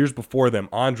even years before them,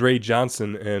 Andre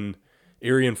Johnson and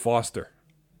Arian Foster?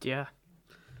 Yeah.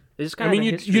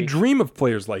 You dream of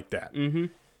players like that. Mm-hmm.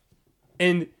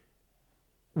 And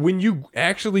when you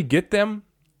actually get them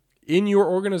in your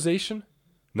organization,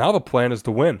 now the plan is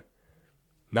to win.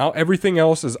 Now everything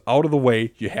else is out of the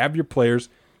way. You have your players.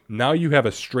 Now you have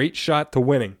a straight shot to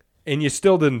winning. And you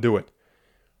still didn't do it.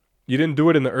 You didn't do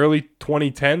it in the early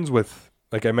 2010s with,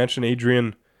 like I mentioned,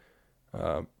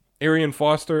 Arian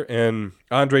Foster and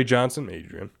Andre Johnson.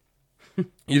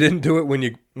 You didn't do it when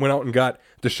you went out and got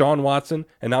Deshaun Watson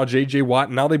and now J.J. Watt.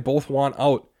 And now they both want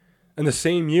out in the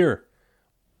same year.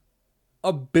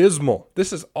 Abysmal.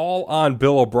 This is all on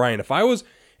Bill O'Brien. If I was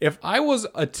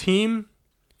a team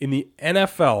in the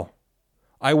NFL,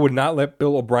 I would not let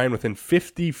Bill O'Brien within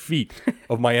 50 feet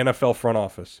of my NFL front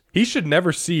office. He should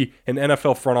never see an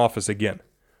NFL front office again,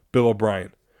 Bill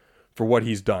O'Brien, for what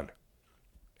he's done.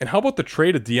 And how about the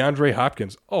trade of DeAndre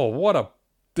Hopkins? Oh, what a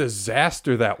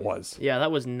disaster that was. Yeah,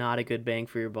 that was not a good bang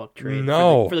for your buck trade.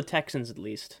 No. For the Texans, at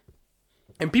least.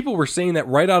 And people were saying that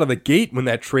right out of the gate when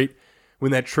that trade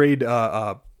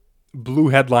blew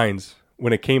headlines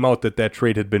when it came out that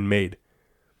trade had been made.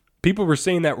 People were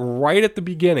saying that right at the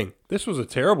beginning. This was a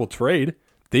terrible trade.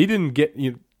 They didn't get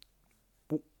you.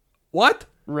 What?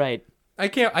 Right. I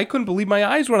couldn't believe my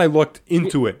eyes when I looked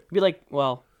into it. Be like,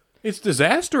 well, it's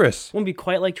disastrous. Wouldn't be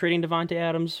quite like trading Davante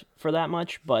Adams for that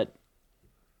much, but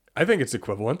I think it's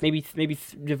equivalent. Maybe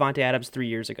Davante Adams 3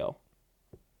 years ago,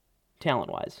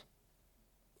 talent-wise.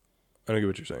 I don't get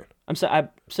what you're saying. I'm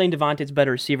saying Davante's a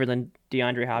better receiver than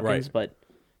DeAndre Hopkins, right. But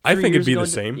I think it'd be the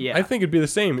same. Yeah. I think it'd be the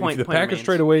same. If the Packers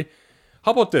trade away,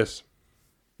 how about this?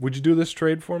 Would you do this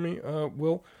trade for me,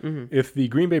 Will? Mm-hmm. If the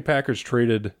Green Bay Packers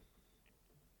traded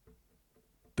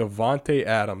Davante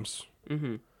Adams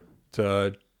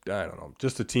to, I don't know,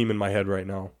 just a team in my head right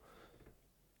now.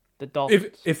 The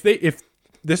Dolphins. If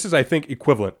this is, I think,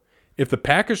 equivalent. If the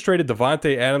Packers traded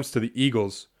Davante Adams to the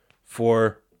Eagles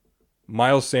for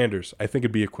Miles Sanders, I think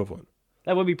it'd be equivalent.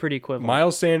 That would be pretty equivalent.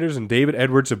 Miles Sanders and David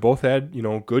Edwards have both had,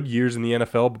 good years in the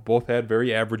NFL, but both had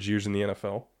very average years in the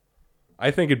NFL.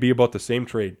 I think it'd be about the same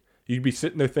trade. You'd be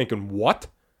sitting there thinking, what?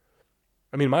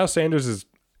 I mean, Miles Sanders is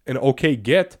an okay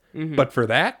get, but for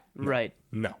that? Right.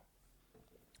 No.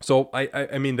 So,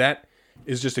 I mean, that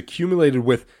is just accumulated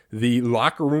with the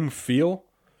locker room feel.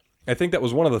 I think that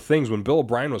was one of the things when Bill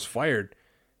O'Brien was fired.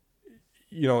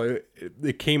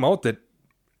 It came out that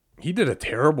he did a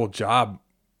terrible job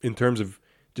in terms of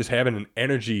just having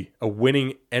a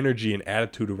winning energy and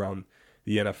attitude around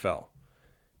the NFL.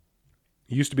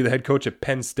 He used to be the head coach at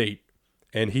Penn State,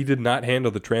 and he did not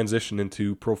handle the transition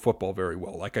into pro football very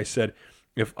well. Like I said,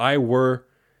 if I were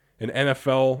an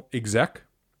NFL exec,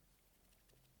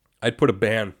 I'd put a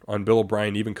ban on Bill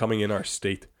O'Brien even coming in our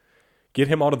state. Get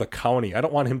him out of the county. I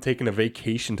don't want him taking a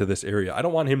vacation to this area. I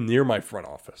don't want him near my front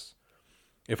office.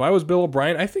 If I was Bill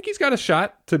O'Brien, I think he's got a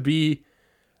shot to be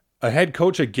a head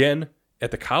coach again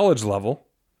at the college level.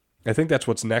 I think that's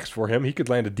what's next for him. He could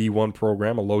land a D1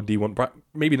 program, a low D1,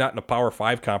 maybe not in a Power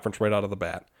 5 conference right out of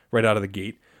the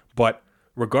gate. But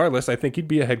regardless, I think he'd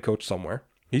be a head coach somewhere.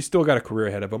 He's still got a career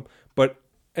ahead of him. But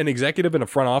an executive in a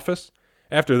front office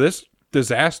after this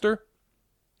disaster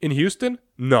in Houston?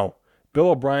 No. Bill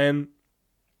O'Brien,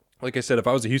 like I said, if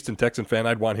I was a Houston Texan fan,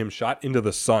 I'd want him shot into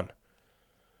the sun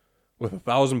with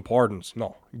 1,000 pardons.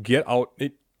 No, get out.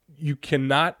 You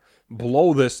cannot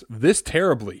blow this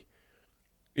terribly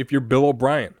if you're Bill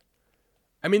O'Brien.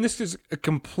 I mean, this is a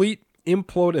complete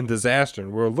implode and disaster.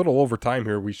 And we're a little over time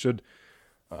here. We should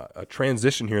a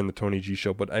transition here in the Tony G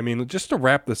Show. But, I mean, just to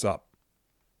wrap this up,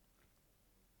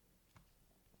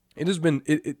 it has been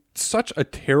such a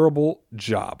terrible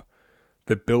job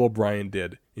that Bill O'Brien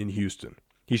did in Houston.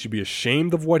 He should be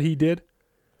ashamed of what he did.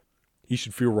 He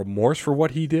should feel remorse for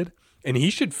what he did. And he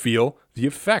should feel the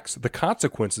effects, the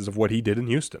consequences of what he did in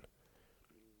Houston.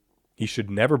 He should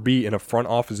never be in a front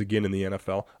office again in the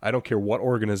NFL. I don't care what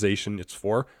organization it's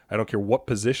for. I don't care what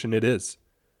position it is.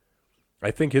 I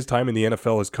think his time in the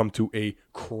NFL has come to a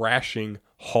crashing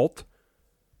halt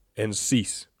and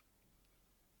cease.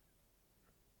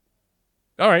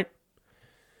 All right.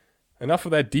 Enough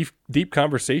of that deep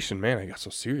conversation. Man, I got so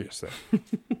serious there.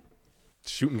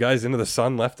 Shooting guys into the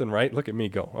sun left and right. Look at me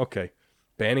go. Okay.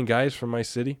 Banning guys from my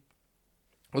city.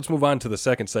 Let's move on to the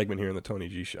second segment here in the Tony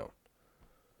G Show.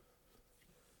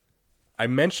 I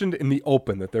mentioned in the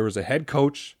open that there was a head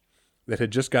coach that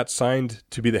had just got signed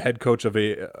to be the head coach of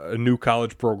a new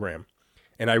college program.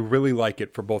 And I really like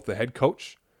it for both the head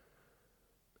coach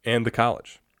and the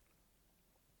college.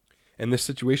 And this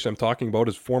situation I'm talking about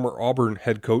is former Auburn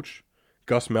head coach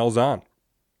Gus Malzahn.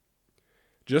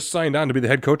 Just signed on to be the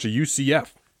head coach of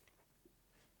UCF.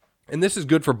 And this is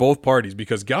good for both parties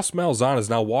because Gus Malzahn is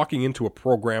now walking into a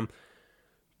program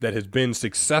that has been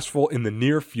successful in the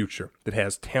near future, that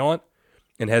has talent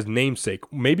and has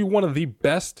namesake. Maybe one of the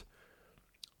best,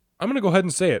 I'm going to go ahead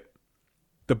and say it,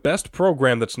 the best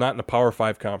program that's not in a Power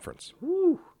 5 conference.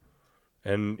 Woo.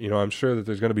 And, I'm sure that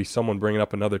there's going to be someone bringing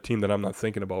up another team that I'm not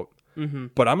thinking about. Mm-hmm.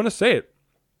 But I'm going to say it.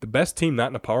 The best team not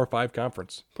in a Power 5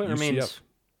 conference. Point remains,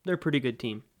 they're a pretty good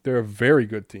team. They're a very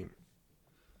good team.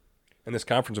 And this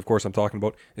conference, of course, I'm talking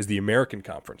about is the American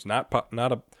Conference, not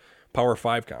a Power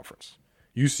 5 conference.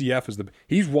 UCF is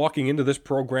he's walking into this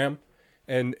program,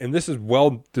 and this is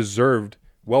well-deserved,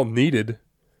 well-needed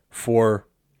for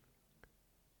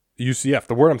UCF.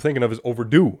 The word I'm thinking of is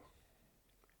overdue.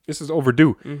 This is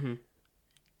overdue. Mm-hmm.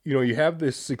 You know, you have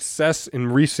this success in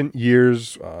recent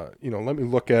years. Let me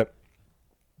look at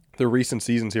the recent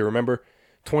seasons here. Remember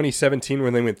 2017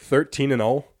 when they went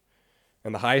 13-0,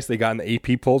 and the highest they got in the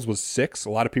AP polls was 6. A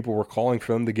lot of people were calling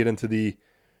for them to get into the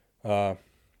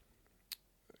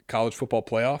college football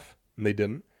playoff, and they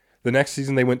didn't. The next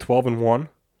season they went 12-1,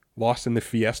 lost in the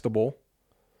Fiesta Bowl.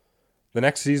 The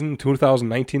next season,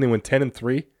 2019, they went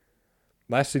 10-3.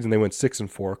 Last season they went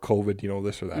 6-4. COVID,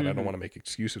 this or that. Mm-hmm. I don't want to make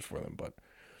excuses for them, but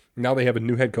now they have a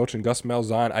new head coach in Gus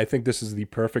Malzahn. I think this is the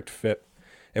perfect fit.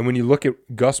 And when you look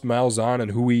at Gus Malzahn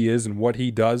and who he is and what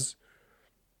he does,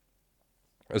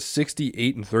 a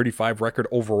 68-35 record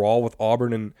overall with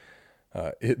Auburn and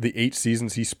the 8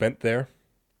 seasons he spent there.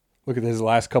 Look at his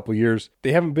last couple of years.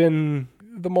 They haven't been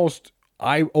the most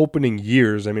eye-opening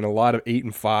years. I mean, a lot of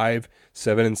 8-5,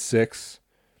 7-6,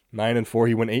 9-4.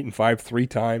 He went 8-5 3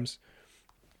 times.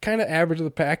 Kind of average of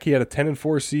the pack. He had a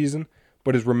 10-4 season,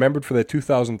 but is remembered for that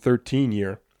 2013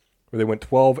 year where they went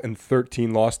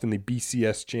 12-13, lost in the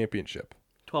BCS championship.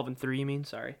 12-3, you mean?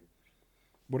 Sorry.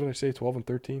 What did I say?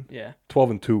 12-13? Yeah.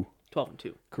 12-2.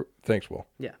 12-2. Thanks, Will.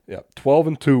 Yeah. Yeah.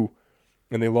 12-2,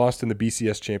 and they lost in the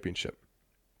BCS championship.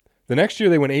 The next year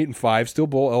they went 8-5, still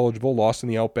bowl eligible, lost in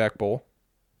the Outback Bowl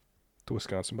to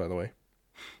Wisconsin, by the way.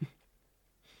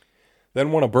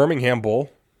 Then won a Birmingham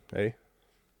Bowl. Hey.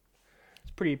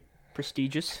 It's pretty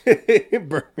prestigious.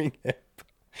 Birmingham.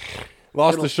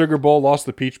 Lost the Sugar Bowl, lost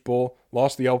the Peach Bowl,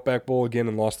 lost the Outback Bowl again,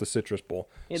 and lost the Citrus Bowl.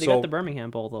 Yeah, they got the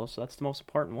Birmingham Bowl, though, so that's the most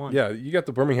important one. Yeah, you got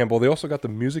the Birmingham Bowl. They also got the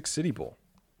Music City Bowl.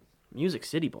 Music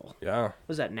City Bowl? Yeah.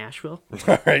 Was that Nashville?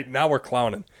 All right, now we're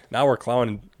clowning. Now we're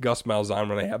clowning Gus Malzahn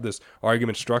when I have this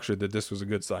argument structured that this was a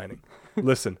good signing.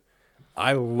 Listen,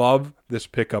 I love this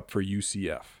pickup for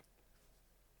UCF.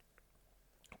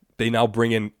 They now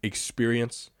bring in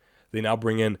experience. They now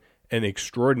bring in an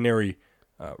extraordinary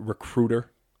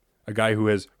recruiter. A guy who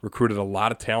has recruited a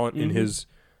lot of talent in his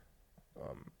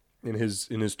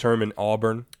term in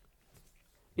Auburn.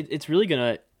 It's really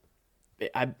gonna.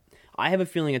 I have a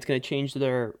feeling it's gonna change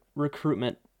their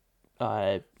recruitment.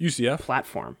 UCF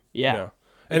platform. Yeah.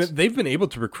 And they've been able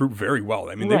to recruit very well.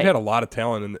 I mean, they've had a lot of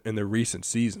talent in their recent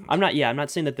seasons. I'm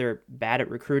not saying that they're bad at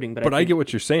recruiting, but I get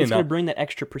what you're saying. It's going to bring that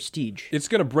extra prestige. It's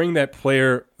going to bring that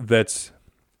player that's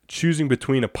choosing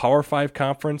between a Power 5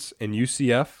 conference and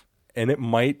UCF, and it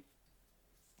might,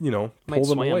 pull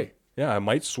them away. Yeah, it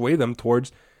might sway them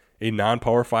towards a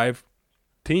non-Power 5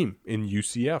 team in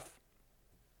UCF.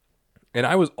 And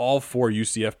I was all for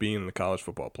UCF being in the college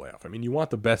football playoff. I mean, you want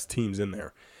the best teams in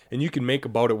there. And you can make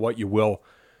about it what you will,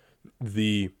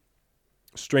 the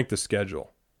strength of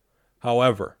schedule.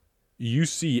 However,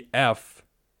 UCF,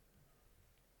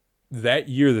 that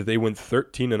year that they went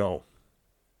 13-0,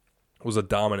 was a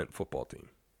dominant football team.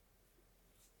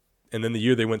 And then the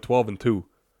year they went 12-2,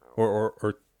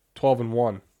 or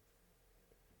 12-1.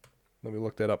 Let me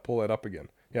look that up, pull that up again.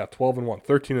 Yeah, 12-1,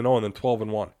 13-0, and then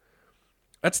 12-1.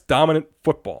 That's dominant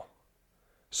football.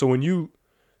 So when you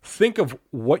think of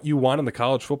what you want in the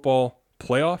college football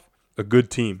playoff, a good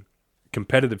team,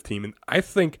 competitive team. And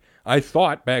I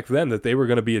thought back then that they were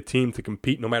going to be a team to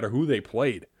compete no matter who they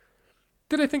played.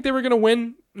 Did I think they were going to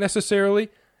win necessarily?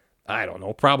 I don't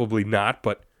know. Probably not,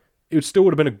 but it still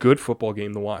would have been a good football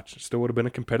game to watch. It still would have been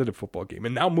a competitive football game.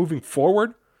 And now moving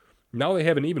forward, now they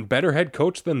have an even better head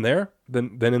coach than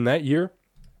in that year.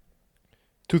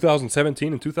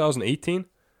 2017 and 2018.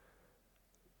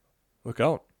 Look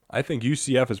out. I think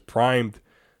UCF is primed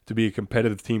to be a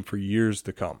competitive team for years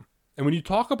to come. And when you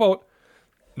talk about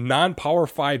non-Power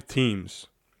 5 teams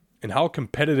and how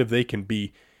competitive they can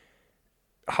be,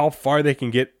 how far they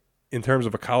can get in terms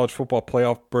of a college football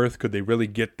playoff berth, could they really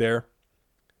get there?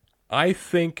 I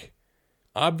think,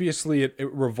 obviously, it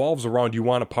revolves around you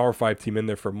want a Power 5 team in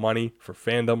there for money, for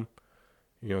fandom,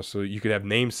 so you could have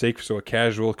namesake so a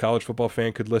casual college football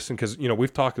fan could listen. Because,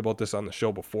 we've talked about this on the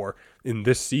show before in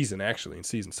this season, actually, in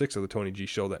season 6 of the Tony G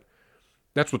Show,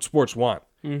 that's what sports want,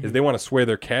 is they want to sway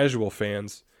their casual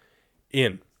fans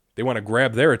in. They want to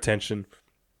grab their attention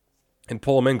and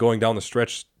pull them in going down the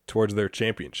stretch towards their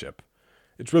championship.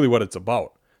 It's really what it's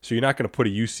about. So you're not going to put a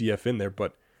UCF in there,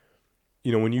 but,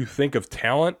 when you think of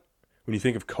talent, when you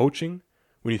think of coaching,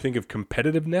 when you think of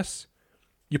competitiveness,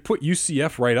 you put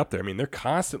UCF right up there. I mean, they're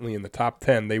constantly in the top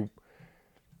 10.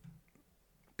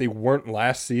 They weren't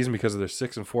last season because of their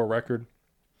 6-4 record.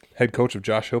 Head coach of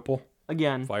Josh Heupel.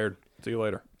 Again. Fired. See you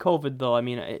later. COVID, though. I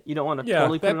mean, you don't want to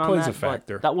totally put it on that. plays a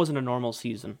factor. That wasn't a normal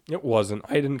season. It wasn't.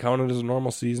 I didn't count it as a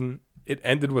normal season. It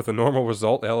ended with a normal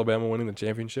result, Alabama winning the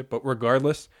championship. But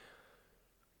regardless,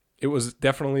 it was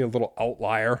definitely a little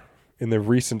outlier in their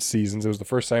recent seasons. It was the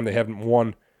first time they haven't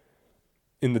won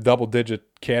in the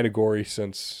double-digit category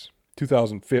since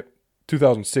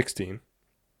 2016.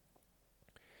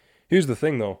 Here's the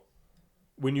thing, though.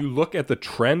 When you look at the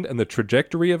trend and the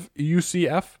trajectory of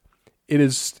UCF, it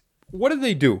is... What did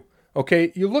they do?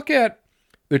 Okay, you look at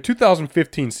their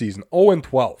 2015 season,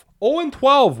 0-12.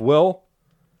 0-12, Will.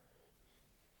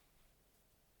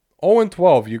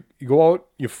 0-12. You go out,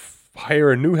 you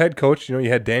hire a new head coach. You know, you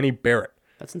had Danny Barrett.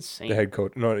 That's insane. The head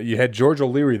coach. No, you had George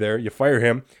O'Leary there. You fire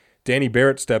him. Danny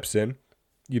Barrett steps in.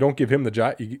 You don't give him the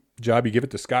job. You give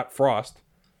it to Scott Frost.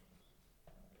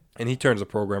 And he turns the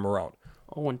program around.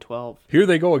 0-12. Here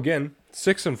they go again.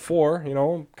 6-4, you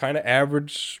know, kind of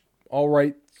average, all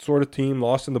right sort of team.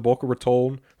 Lost in the Boca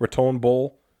Raton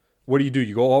Bowl. What do?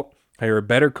 You go out, hire a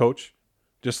better coach,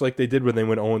 just like they did when they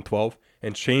went 0-12,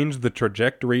 and change the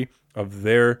trajectory of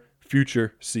their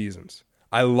future seasons.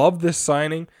 I love this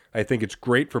signing. I think it's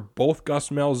great for both Gus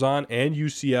Malzahn and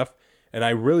UCF, and I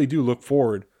really do look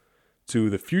forward to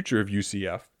the future of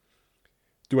UCF.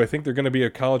 Do I think they're going to be a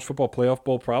college football playoff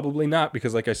bowl? Probably not,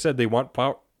 because like I said, they want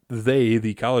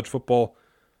the college football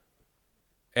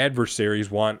adversaries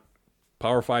want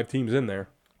Power 5 teams in there,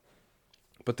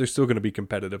 but they're still going to be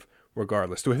competitive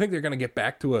regardless. Do I think they're going to get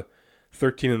back to a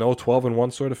 13-0,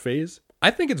 12-1 sort of phase?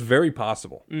 I think it's very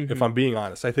possible, if I'm being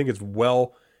honest. I think it's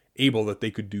well able that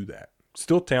they could do that.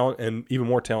 Still talent, and even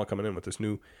more talent coming in with this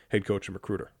new head coach and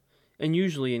recruiter. And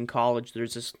usually in college,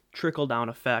 there's this trickle-down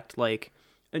effect, like...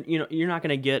 And you're not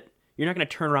going to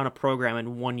turn around a program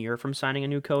in 1 year from signing a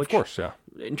new coach. Of course, yeah.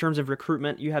 In terms of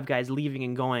recruitment, you have guys leaving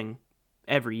and going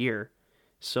every year.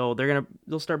 So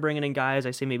they'll start bringing in guys.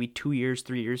 I say maybe 2 years,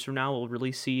 3 years from now, we'll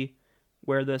really see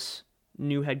where this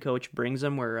new head coach brings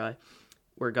them, where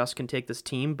Gus can take this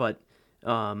team. But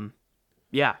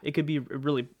yeah, it could be a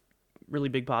really, really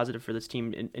big positive for this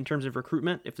team in terms of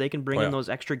recruitment. If they can bring in those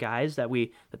extra guys that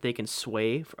they can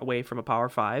sway away from a Power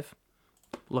 5,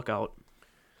 look out.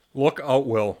 Look out,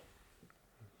 Will.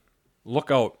 Look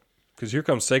out. Because here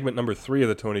comes segment number 3 of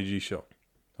the Tony G Show.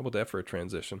 How about that for a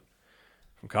transition?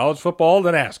 From college football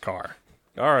to NASCAR.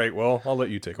 All right, well, I'll let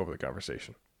you take over the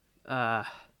conversation. I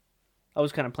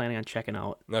was kind of planning on checking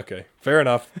out. Okay, fair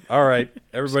enough. All right,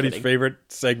 everybody's favorite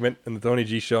segment in the Tony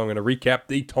G Show. I'm going to recap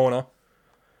Daytona.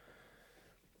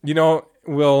 You know,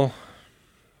 Will,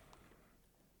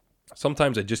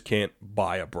 sometimes I just can't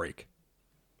buy a break.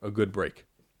 A good break.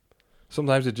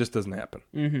 Sometimes it just doesn't happen.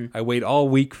 Mm-hmm. I wait all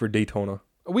week for Daytona.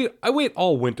 I wait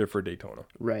all winter for Daytona.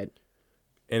 Right.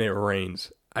 And it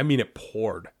rains. I mean, it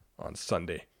poured on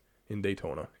Sunday in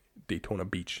Daytona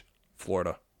Beach,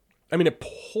 Florida. I mean, it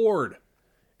poured.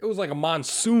 It was like a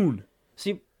monsoon.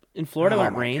 See, in Florida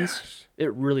when it rains,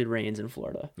 it really rains in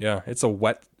Florida. Yeah, it's a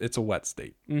wet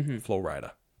state.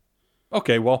 Florida.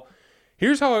 Okay, well,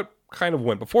 here's how it kind of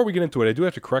went. Before we get into it, I do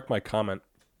have to correct my comment.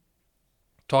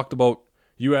 Talked about.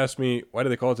 You asked me, why do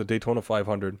they call it the Daytona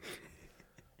 500?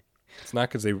 It's not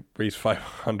because they race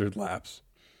 500 laps.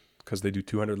 Because they do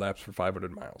 200 laps for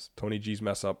 500 miles. Tony G's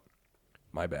mess up.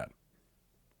 My bad.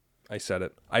 I said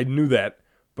it. I knew that,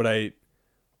 but I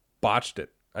botched it.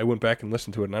 I went back and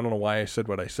listened to it, and I don't know why I said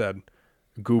what I said.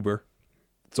 Goober.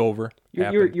 It's over.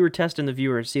 You were testing the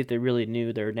viewers, see if they really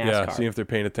knew their NASCAR. Yeah, see if they're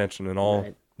paying attention, and all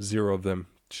 0 of them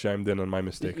chimed in on my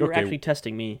mistake. You were actually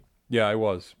testing me. Yeah, I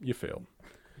was. You failed.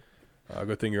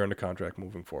 Good thing you're under contract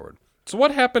moving forward. So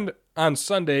what happened on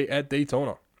Sunday at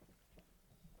Daytona?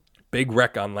 Big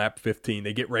wreck on lap 15.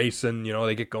 They get racing,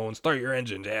 they get going. Start your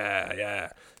engines.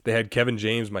 Yeah. They had Kevin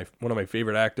James, one of my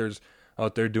favorite actors,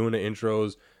 out there doing the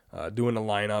intros, doing the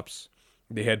lineups.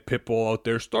 They had Pitbull out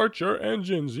there. Start your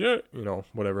engines. Yeah.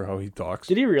 Whatever, how he talks.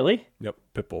 Did he really? Yep.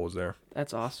 Pitbull was there.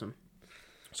 That's awesome.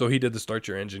 So he did the start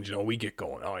your engines. We get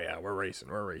going. Oh, yeah, we're racing.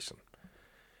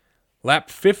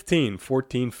 Lap 15,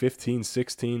 14, 15,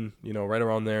 16, right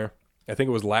around there. I think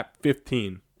it was lap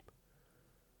 15.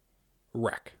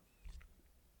 Wreck.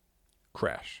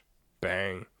 Crash.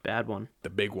 Bang. Bad one. The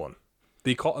big one.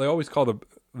 They always call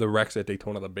the wrecks at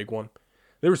Daytona the big one.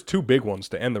 There was 2 big ones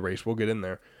to end the race. We'll get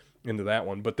into that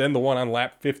one. But then the one on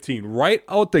lap 15, right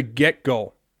out the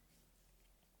get-go.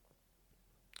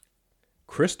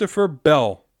 Christopher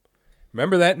Bell.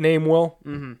 Remember that name, Will?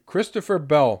 Mm-hmm. Christopher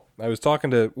Bell. I was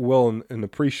talking to Will in the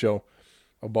pre-show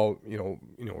about, we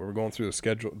were going through the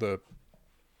schedule, the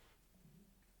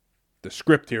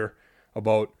script here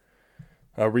about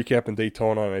recapping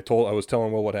Daytona, and I was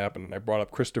telling Will what happened, and I brought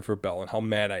up Christopher Bell and how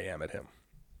mad I am at him.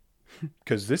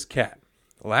 Because this cat,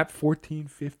 lap 14,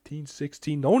 15,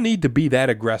 16, no need to be that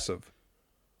aggressive.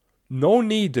 No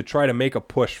need to try to make a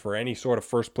push for any sort of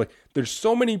first place. There's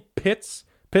so many pit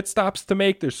stops to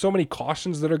make. There's so many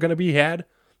cautions that are going to be had.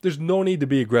 There's no need to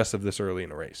be aggressive this early in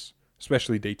the race,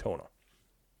 especially Daytona.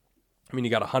 I mean,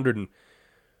 you got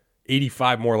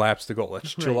 185 more laps to go.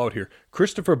 Let's chill out here.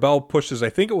 Christopher Bell pushes, I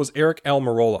think it was Eric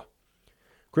Almirola.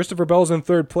 Christopher Bell's in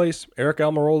third place. Eric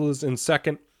Almirola's in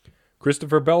second.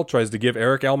 Christopher Bell tries to give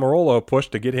Eric Almirola a push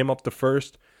to get him up to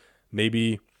first.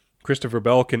 Maybe Christopher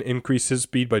Bell can increase his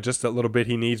speed by just that little bit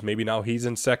he needs. Maybe now he's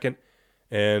in second.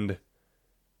 And,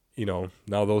 now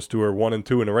those two are 1 and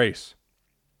 2 in a race.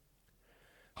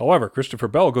 However, Christopher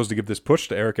Bell goes to give this push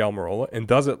to Eric Almirola and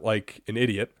does it like an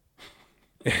idiot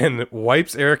and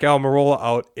wipes Eric Almirola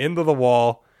out into the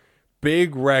wall.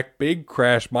 Big wreck, big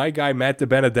crash. My guy, Matt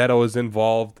DiBenedetto, is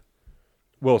involved.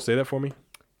 Will, say that for me.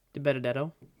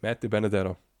 DiBenedetto? Matt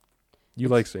DiBenedetto. You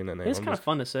like saying that name. It's kind of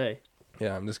fun to say.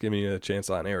 Yeah, I'm just giving you a chance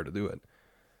on air to do it.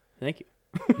 Thank you.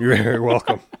 You're very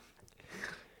welcome.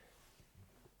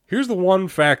 Here's the one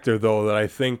factor, though, that I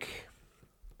think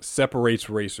separates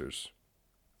racers.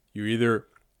 You're either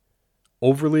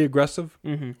overly aggressive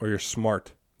or you're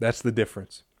smart. That's the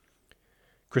difference.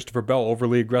 Christopher Bell,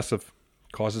 overly aggressive,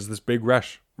 causes this big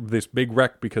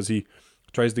wreck because he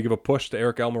tries to give a push to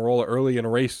Eric Almirola early in a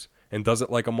race and does it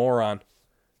like a moron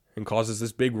and causes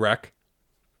this big wreck.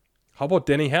 How about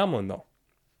Denny Hamlin, though?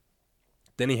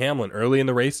 Denny Hamlin, early in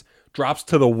the race, drops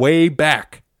to the way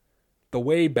back.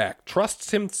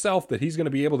 Trusts himself that he's going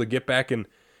to be able to get back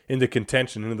into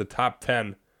contention, into the top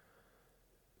 10.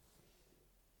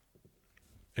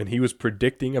 And he was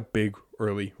predicting a big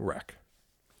early wreck.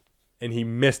 And he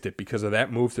missed it because of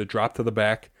that move to drop to the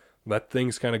back, let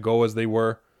things kind of go as they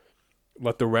were,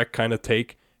 let the wreck kind of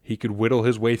take. He could whittle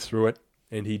his way through it,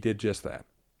 and he did just that.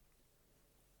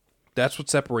 That's what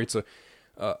separates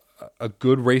a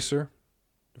good racer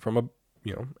from a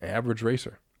average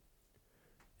racer.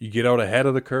 You get out ahead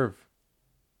of the curve.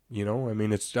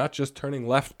 It's not just turning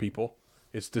left, people.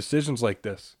 It's decisions like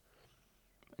this.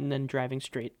 And then driving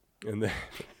straight. And then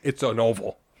it's an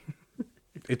oval.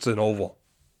 It's an oval.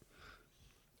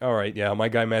 All right, yeah, my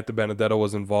guy Matt DiBenedetto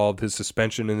was involved. His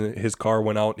suspension in his car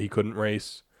went out. He couldn't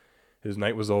race. His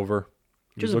night was over.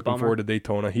 He was looking forward to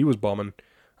Daytona. He was bumming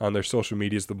on their social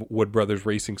medias, the Wood Brothers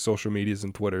Racing social medias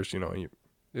and Twitters. It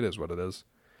is what it is.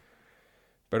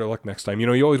 Better luck next time.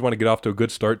 You always want to get off to a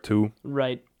good start, too.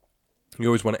 Right. You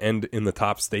always want to end in the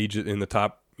top stage, in the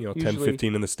top, 10,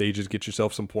 15 in the stages, get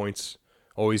yourself some points.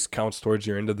 Always counts towards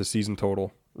your end of the season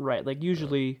total. Right. Like,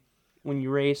 usually, when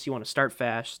you race, you want to start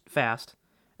fast,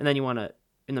 and then you want to,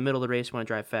 in the middle of the race, you want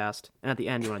to drive fast, and at the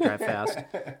end, you want to drive fast.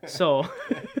 So,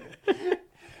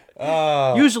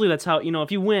 usually that's how,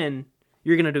 if you win,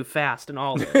 you're going to do fast in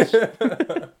all of this.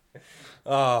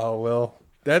 Oh, well,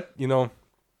 that,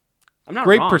 I'm not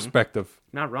great wrong. Perspective.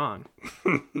 Not wrong.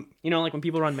 Like when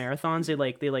people run marathons, they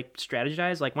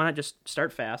strategize. Like, why not just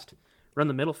start fast, run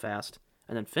the middle fast,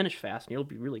 and then finish fast, and you'll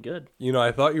be really good.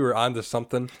 I thought you were onto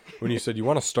something when you said you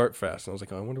want to start fast. And I was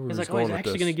like, I wonder where he's going with this. He's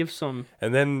actually going to give some.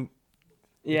 And then,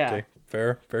 yeah, okay,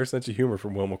 fair sense of humor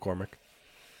from Will McCormick.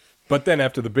 But then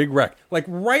after the big wreck, like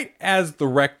right as the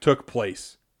wreck took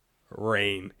place,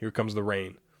 rain. Here comes the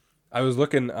rain. I was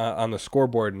looking on the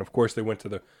scoreboard, and of course they went to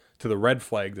the red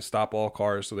flag to stop all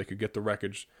cars so they could get the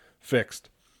wreckage fixed.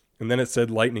 And then it said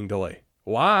lightning delay.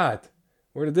 What?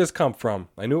 Where did this come from?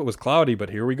 I knew it was cloudy, but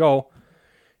here we go.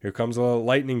 Here comes a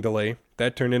lightning delay.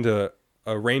 That turned into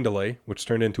a rain delay, which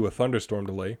turned into a thunderstorm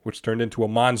delay, which turned into a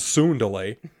monsoon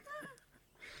delay.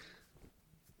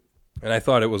 And I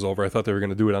thought it was over. I thought they were going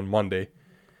to do it on Monday.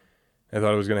 I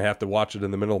thought I was going to have to watch it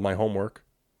in the middle of my homework.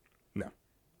 No.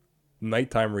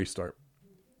 Nighttime restart.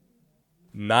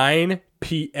 9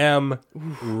 p.m.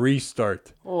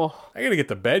 restart. Oh. I got to get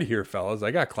to bed here, fellas.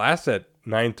 I got class at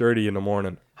 9:30 in the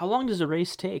morning. How long does a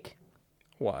race take?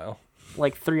 A while.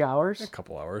 Like 3 hours? A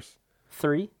couple hours.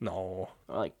 3? No.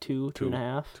 Or like 2,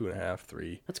 2.5? 2.5,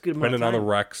 3. That's a good amount of time. Depending on the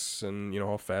wrecks and,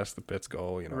 how fast the pits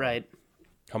go. Right.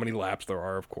 How many laps there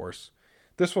are, of course.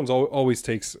 This one's always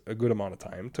takes a good amount of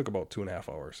time. It took about 2.5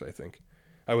 hours, I think.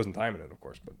 I wasn't timing it, of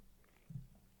course, but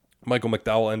Michael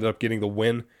McDowell ended up getting the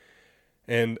win.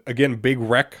 And again, big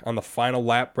wreck on the final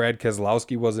lap. Brad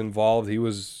Keselowski was involved. He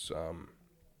was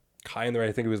high in there.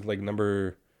 I think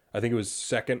it was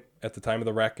second at the time of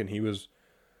the wreck, and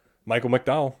Michael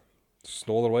McDowell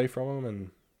stole it away from him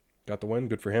and got the win.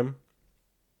 Good for him.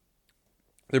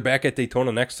 They're back at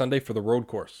Daytona next Sunday for the road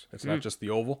course. It's not just the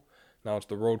oval. Now it's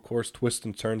the road course, twists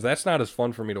and turns. That's not as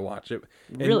fun for me to watch.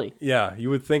 Really? Yeah, you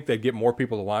would think they'd get more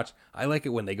people to watch. I like it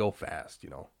when they go fast,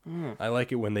 I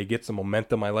like it when they get some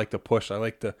momentum. I like to push. I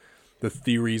like the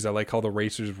theories. I like how the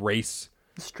racers race.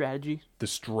 The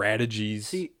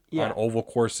strategies on oval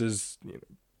courses.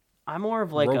 I'm more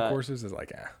of like road courses is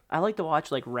like, I like to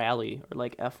watch like rally or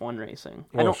like F1 racing.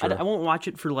 I won't watch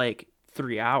it for like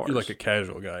 3 hours. You're like a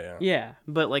casual guy, yeah. Yeah,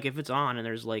 but like if it's on and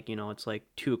there's like, it's like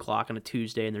 2:00 on a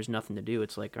Tuesday and there's nothing to do,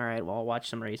 it's like, all right, well, I'll watch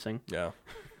some racing. Yeah.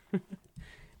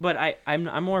 But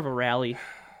I'm more of a rally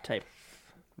type.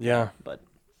 Yeah. But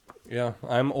yeah,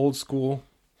 I'm old school.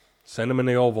 Send them in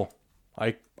the oval.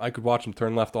 I could watch them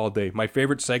turn left all day. My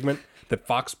favorite segment that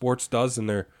Fox Sports does in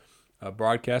their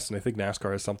broadcast, and I think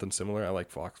NASCAR has something similar. I like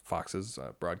Fox's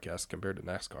broadcast compared to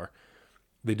NASCAR.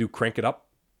 They do Crank It Up.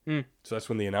 So that's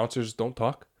when the announcers don't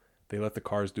talk. They let the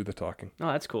cars do the talking. Oh,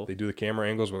 that's cool. They do the camera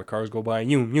angles where the cars go by.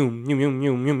 Yum, yum, yum, yum,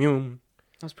 yum, yum, yum.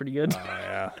 That's pretty good.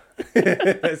 Yeah.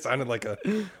 It sounded like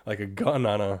a gun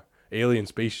on a alien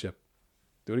spaceship.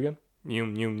 Do it again.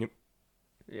 Yum, yum, yum.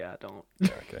 Yeah, don't.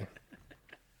 Okay.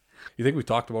 You think we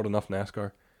talked about enough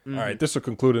NASCAR? All right, this will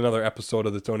conclude another episode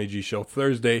of the Tony G Show.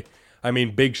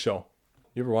 Big Show.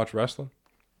 You ever watch wrestling?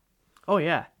 Oh,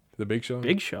 yeah. The Big Show?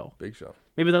 Big Show. Big Show.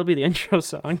 Maybe that'll be the intro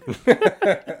song.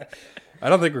 I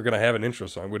don't think we're going to have an intro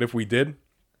song, but if we did...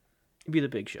 It'd be the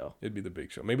Big Show. It'd be the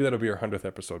Big Show. Maybe that'll be our 100th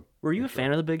episode. Were you a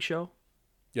fan of the Big Show?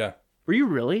 Yeah. Were you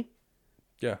really?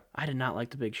 Yeah. I did not like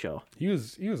the Big Show. He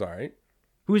was all right.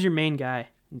 Who was your main guy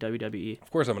in WWE? Of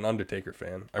course, I'm an Undertaker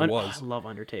fan. I love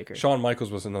Undertaker. Shawn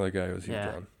Michaels was another guy who was huge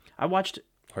on. I watched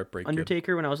Heartbreak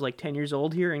Undertaker when I was like 10 years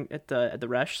old here at the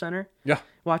Resch Center. Yeah.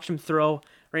 Watched him throw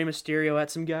Rey Mysterio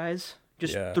at some guys.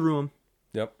 Just threw him.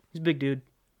 Yep. He's a big dude.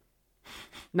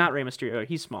 Not Rey Mysterio.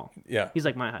 He's small. Yeah. He's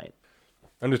like my height.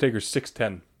 Undertaker's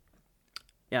 6'10".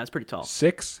 Yeah, it's pretty tall.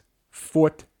 6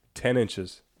 foot 10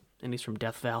 inches. And he's from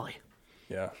Death Valley.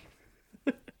 Yeah.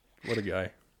 What a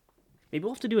guy. Maybe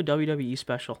we'll have to do a WWE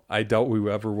special. I doubt we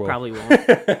ever will. Probably won't.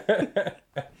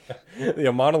 The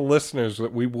amount of listeners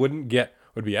that we wouldn't get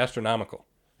would be astronomical.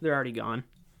 They're already gone.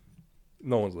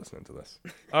 No one's listening to this.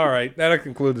 All right, that'll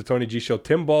conclude the Tony G Show.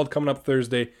 Tim Bald coming up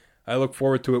Thursday. I look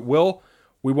forward to it.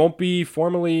 We won't be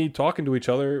formally talking to each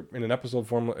other in an episode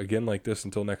form again like this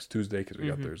until next Tuesday because we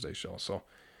got Thursday show. So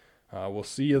we'll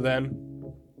see you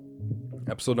then.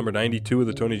 Episode number 92 of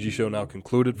the Tony G Show now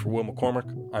concluded. For Will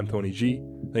McCormick, I'm Tony G.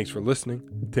 Thanks for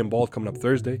listening. Tim Bald coming up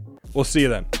Thursday. We'll see you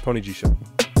then. Tony G Show.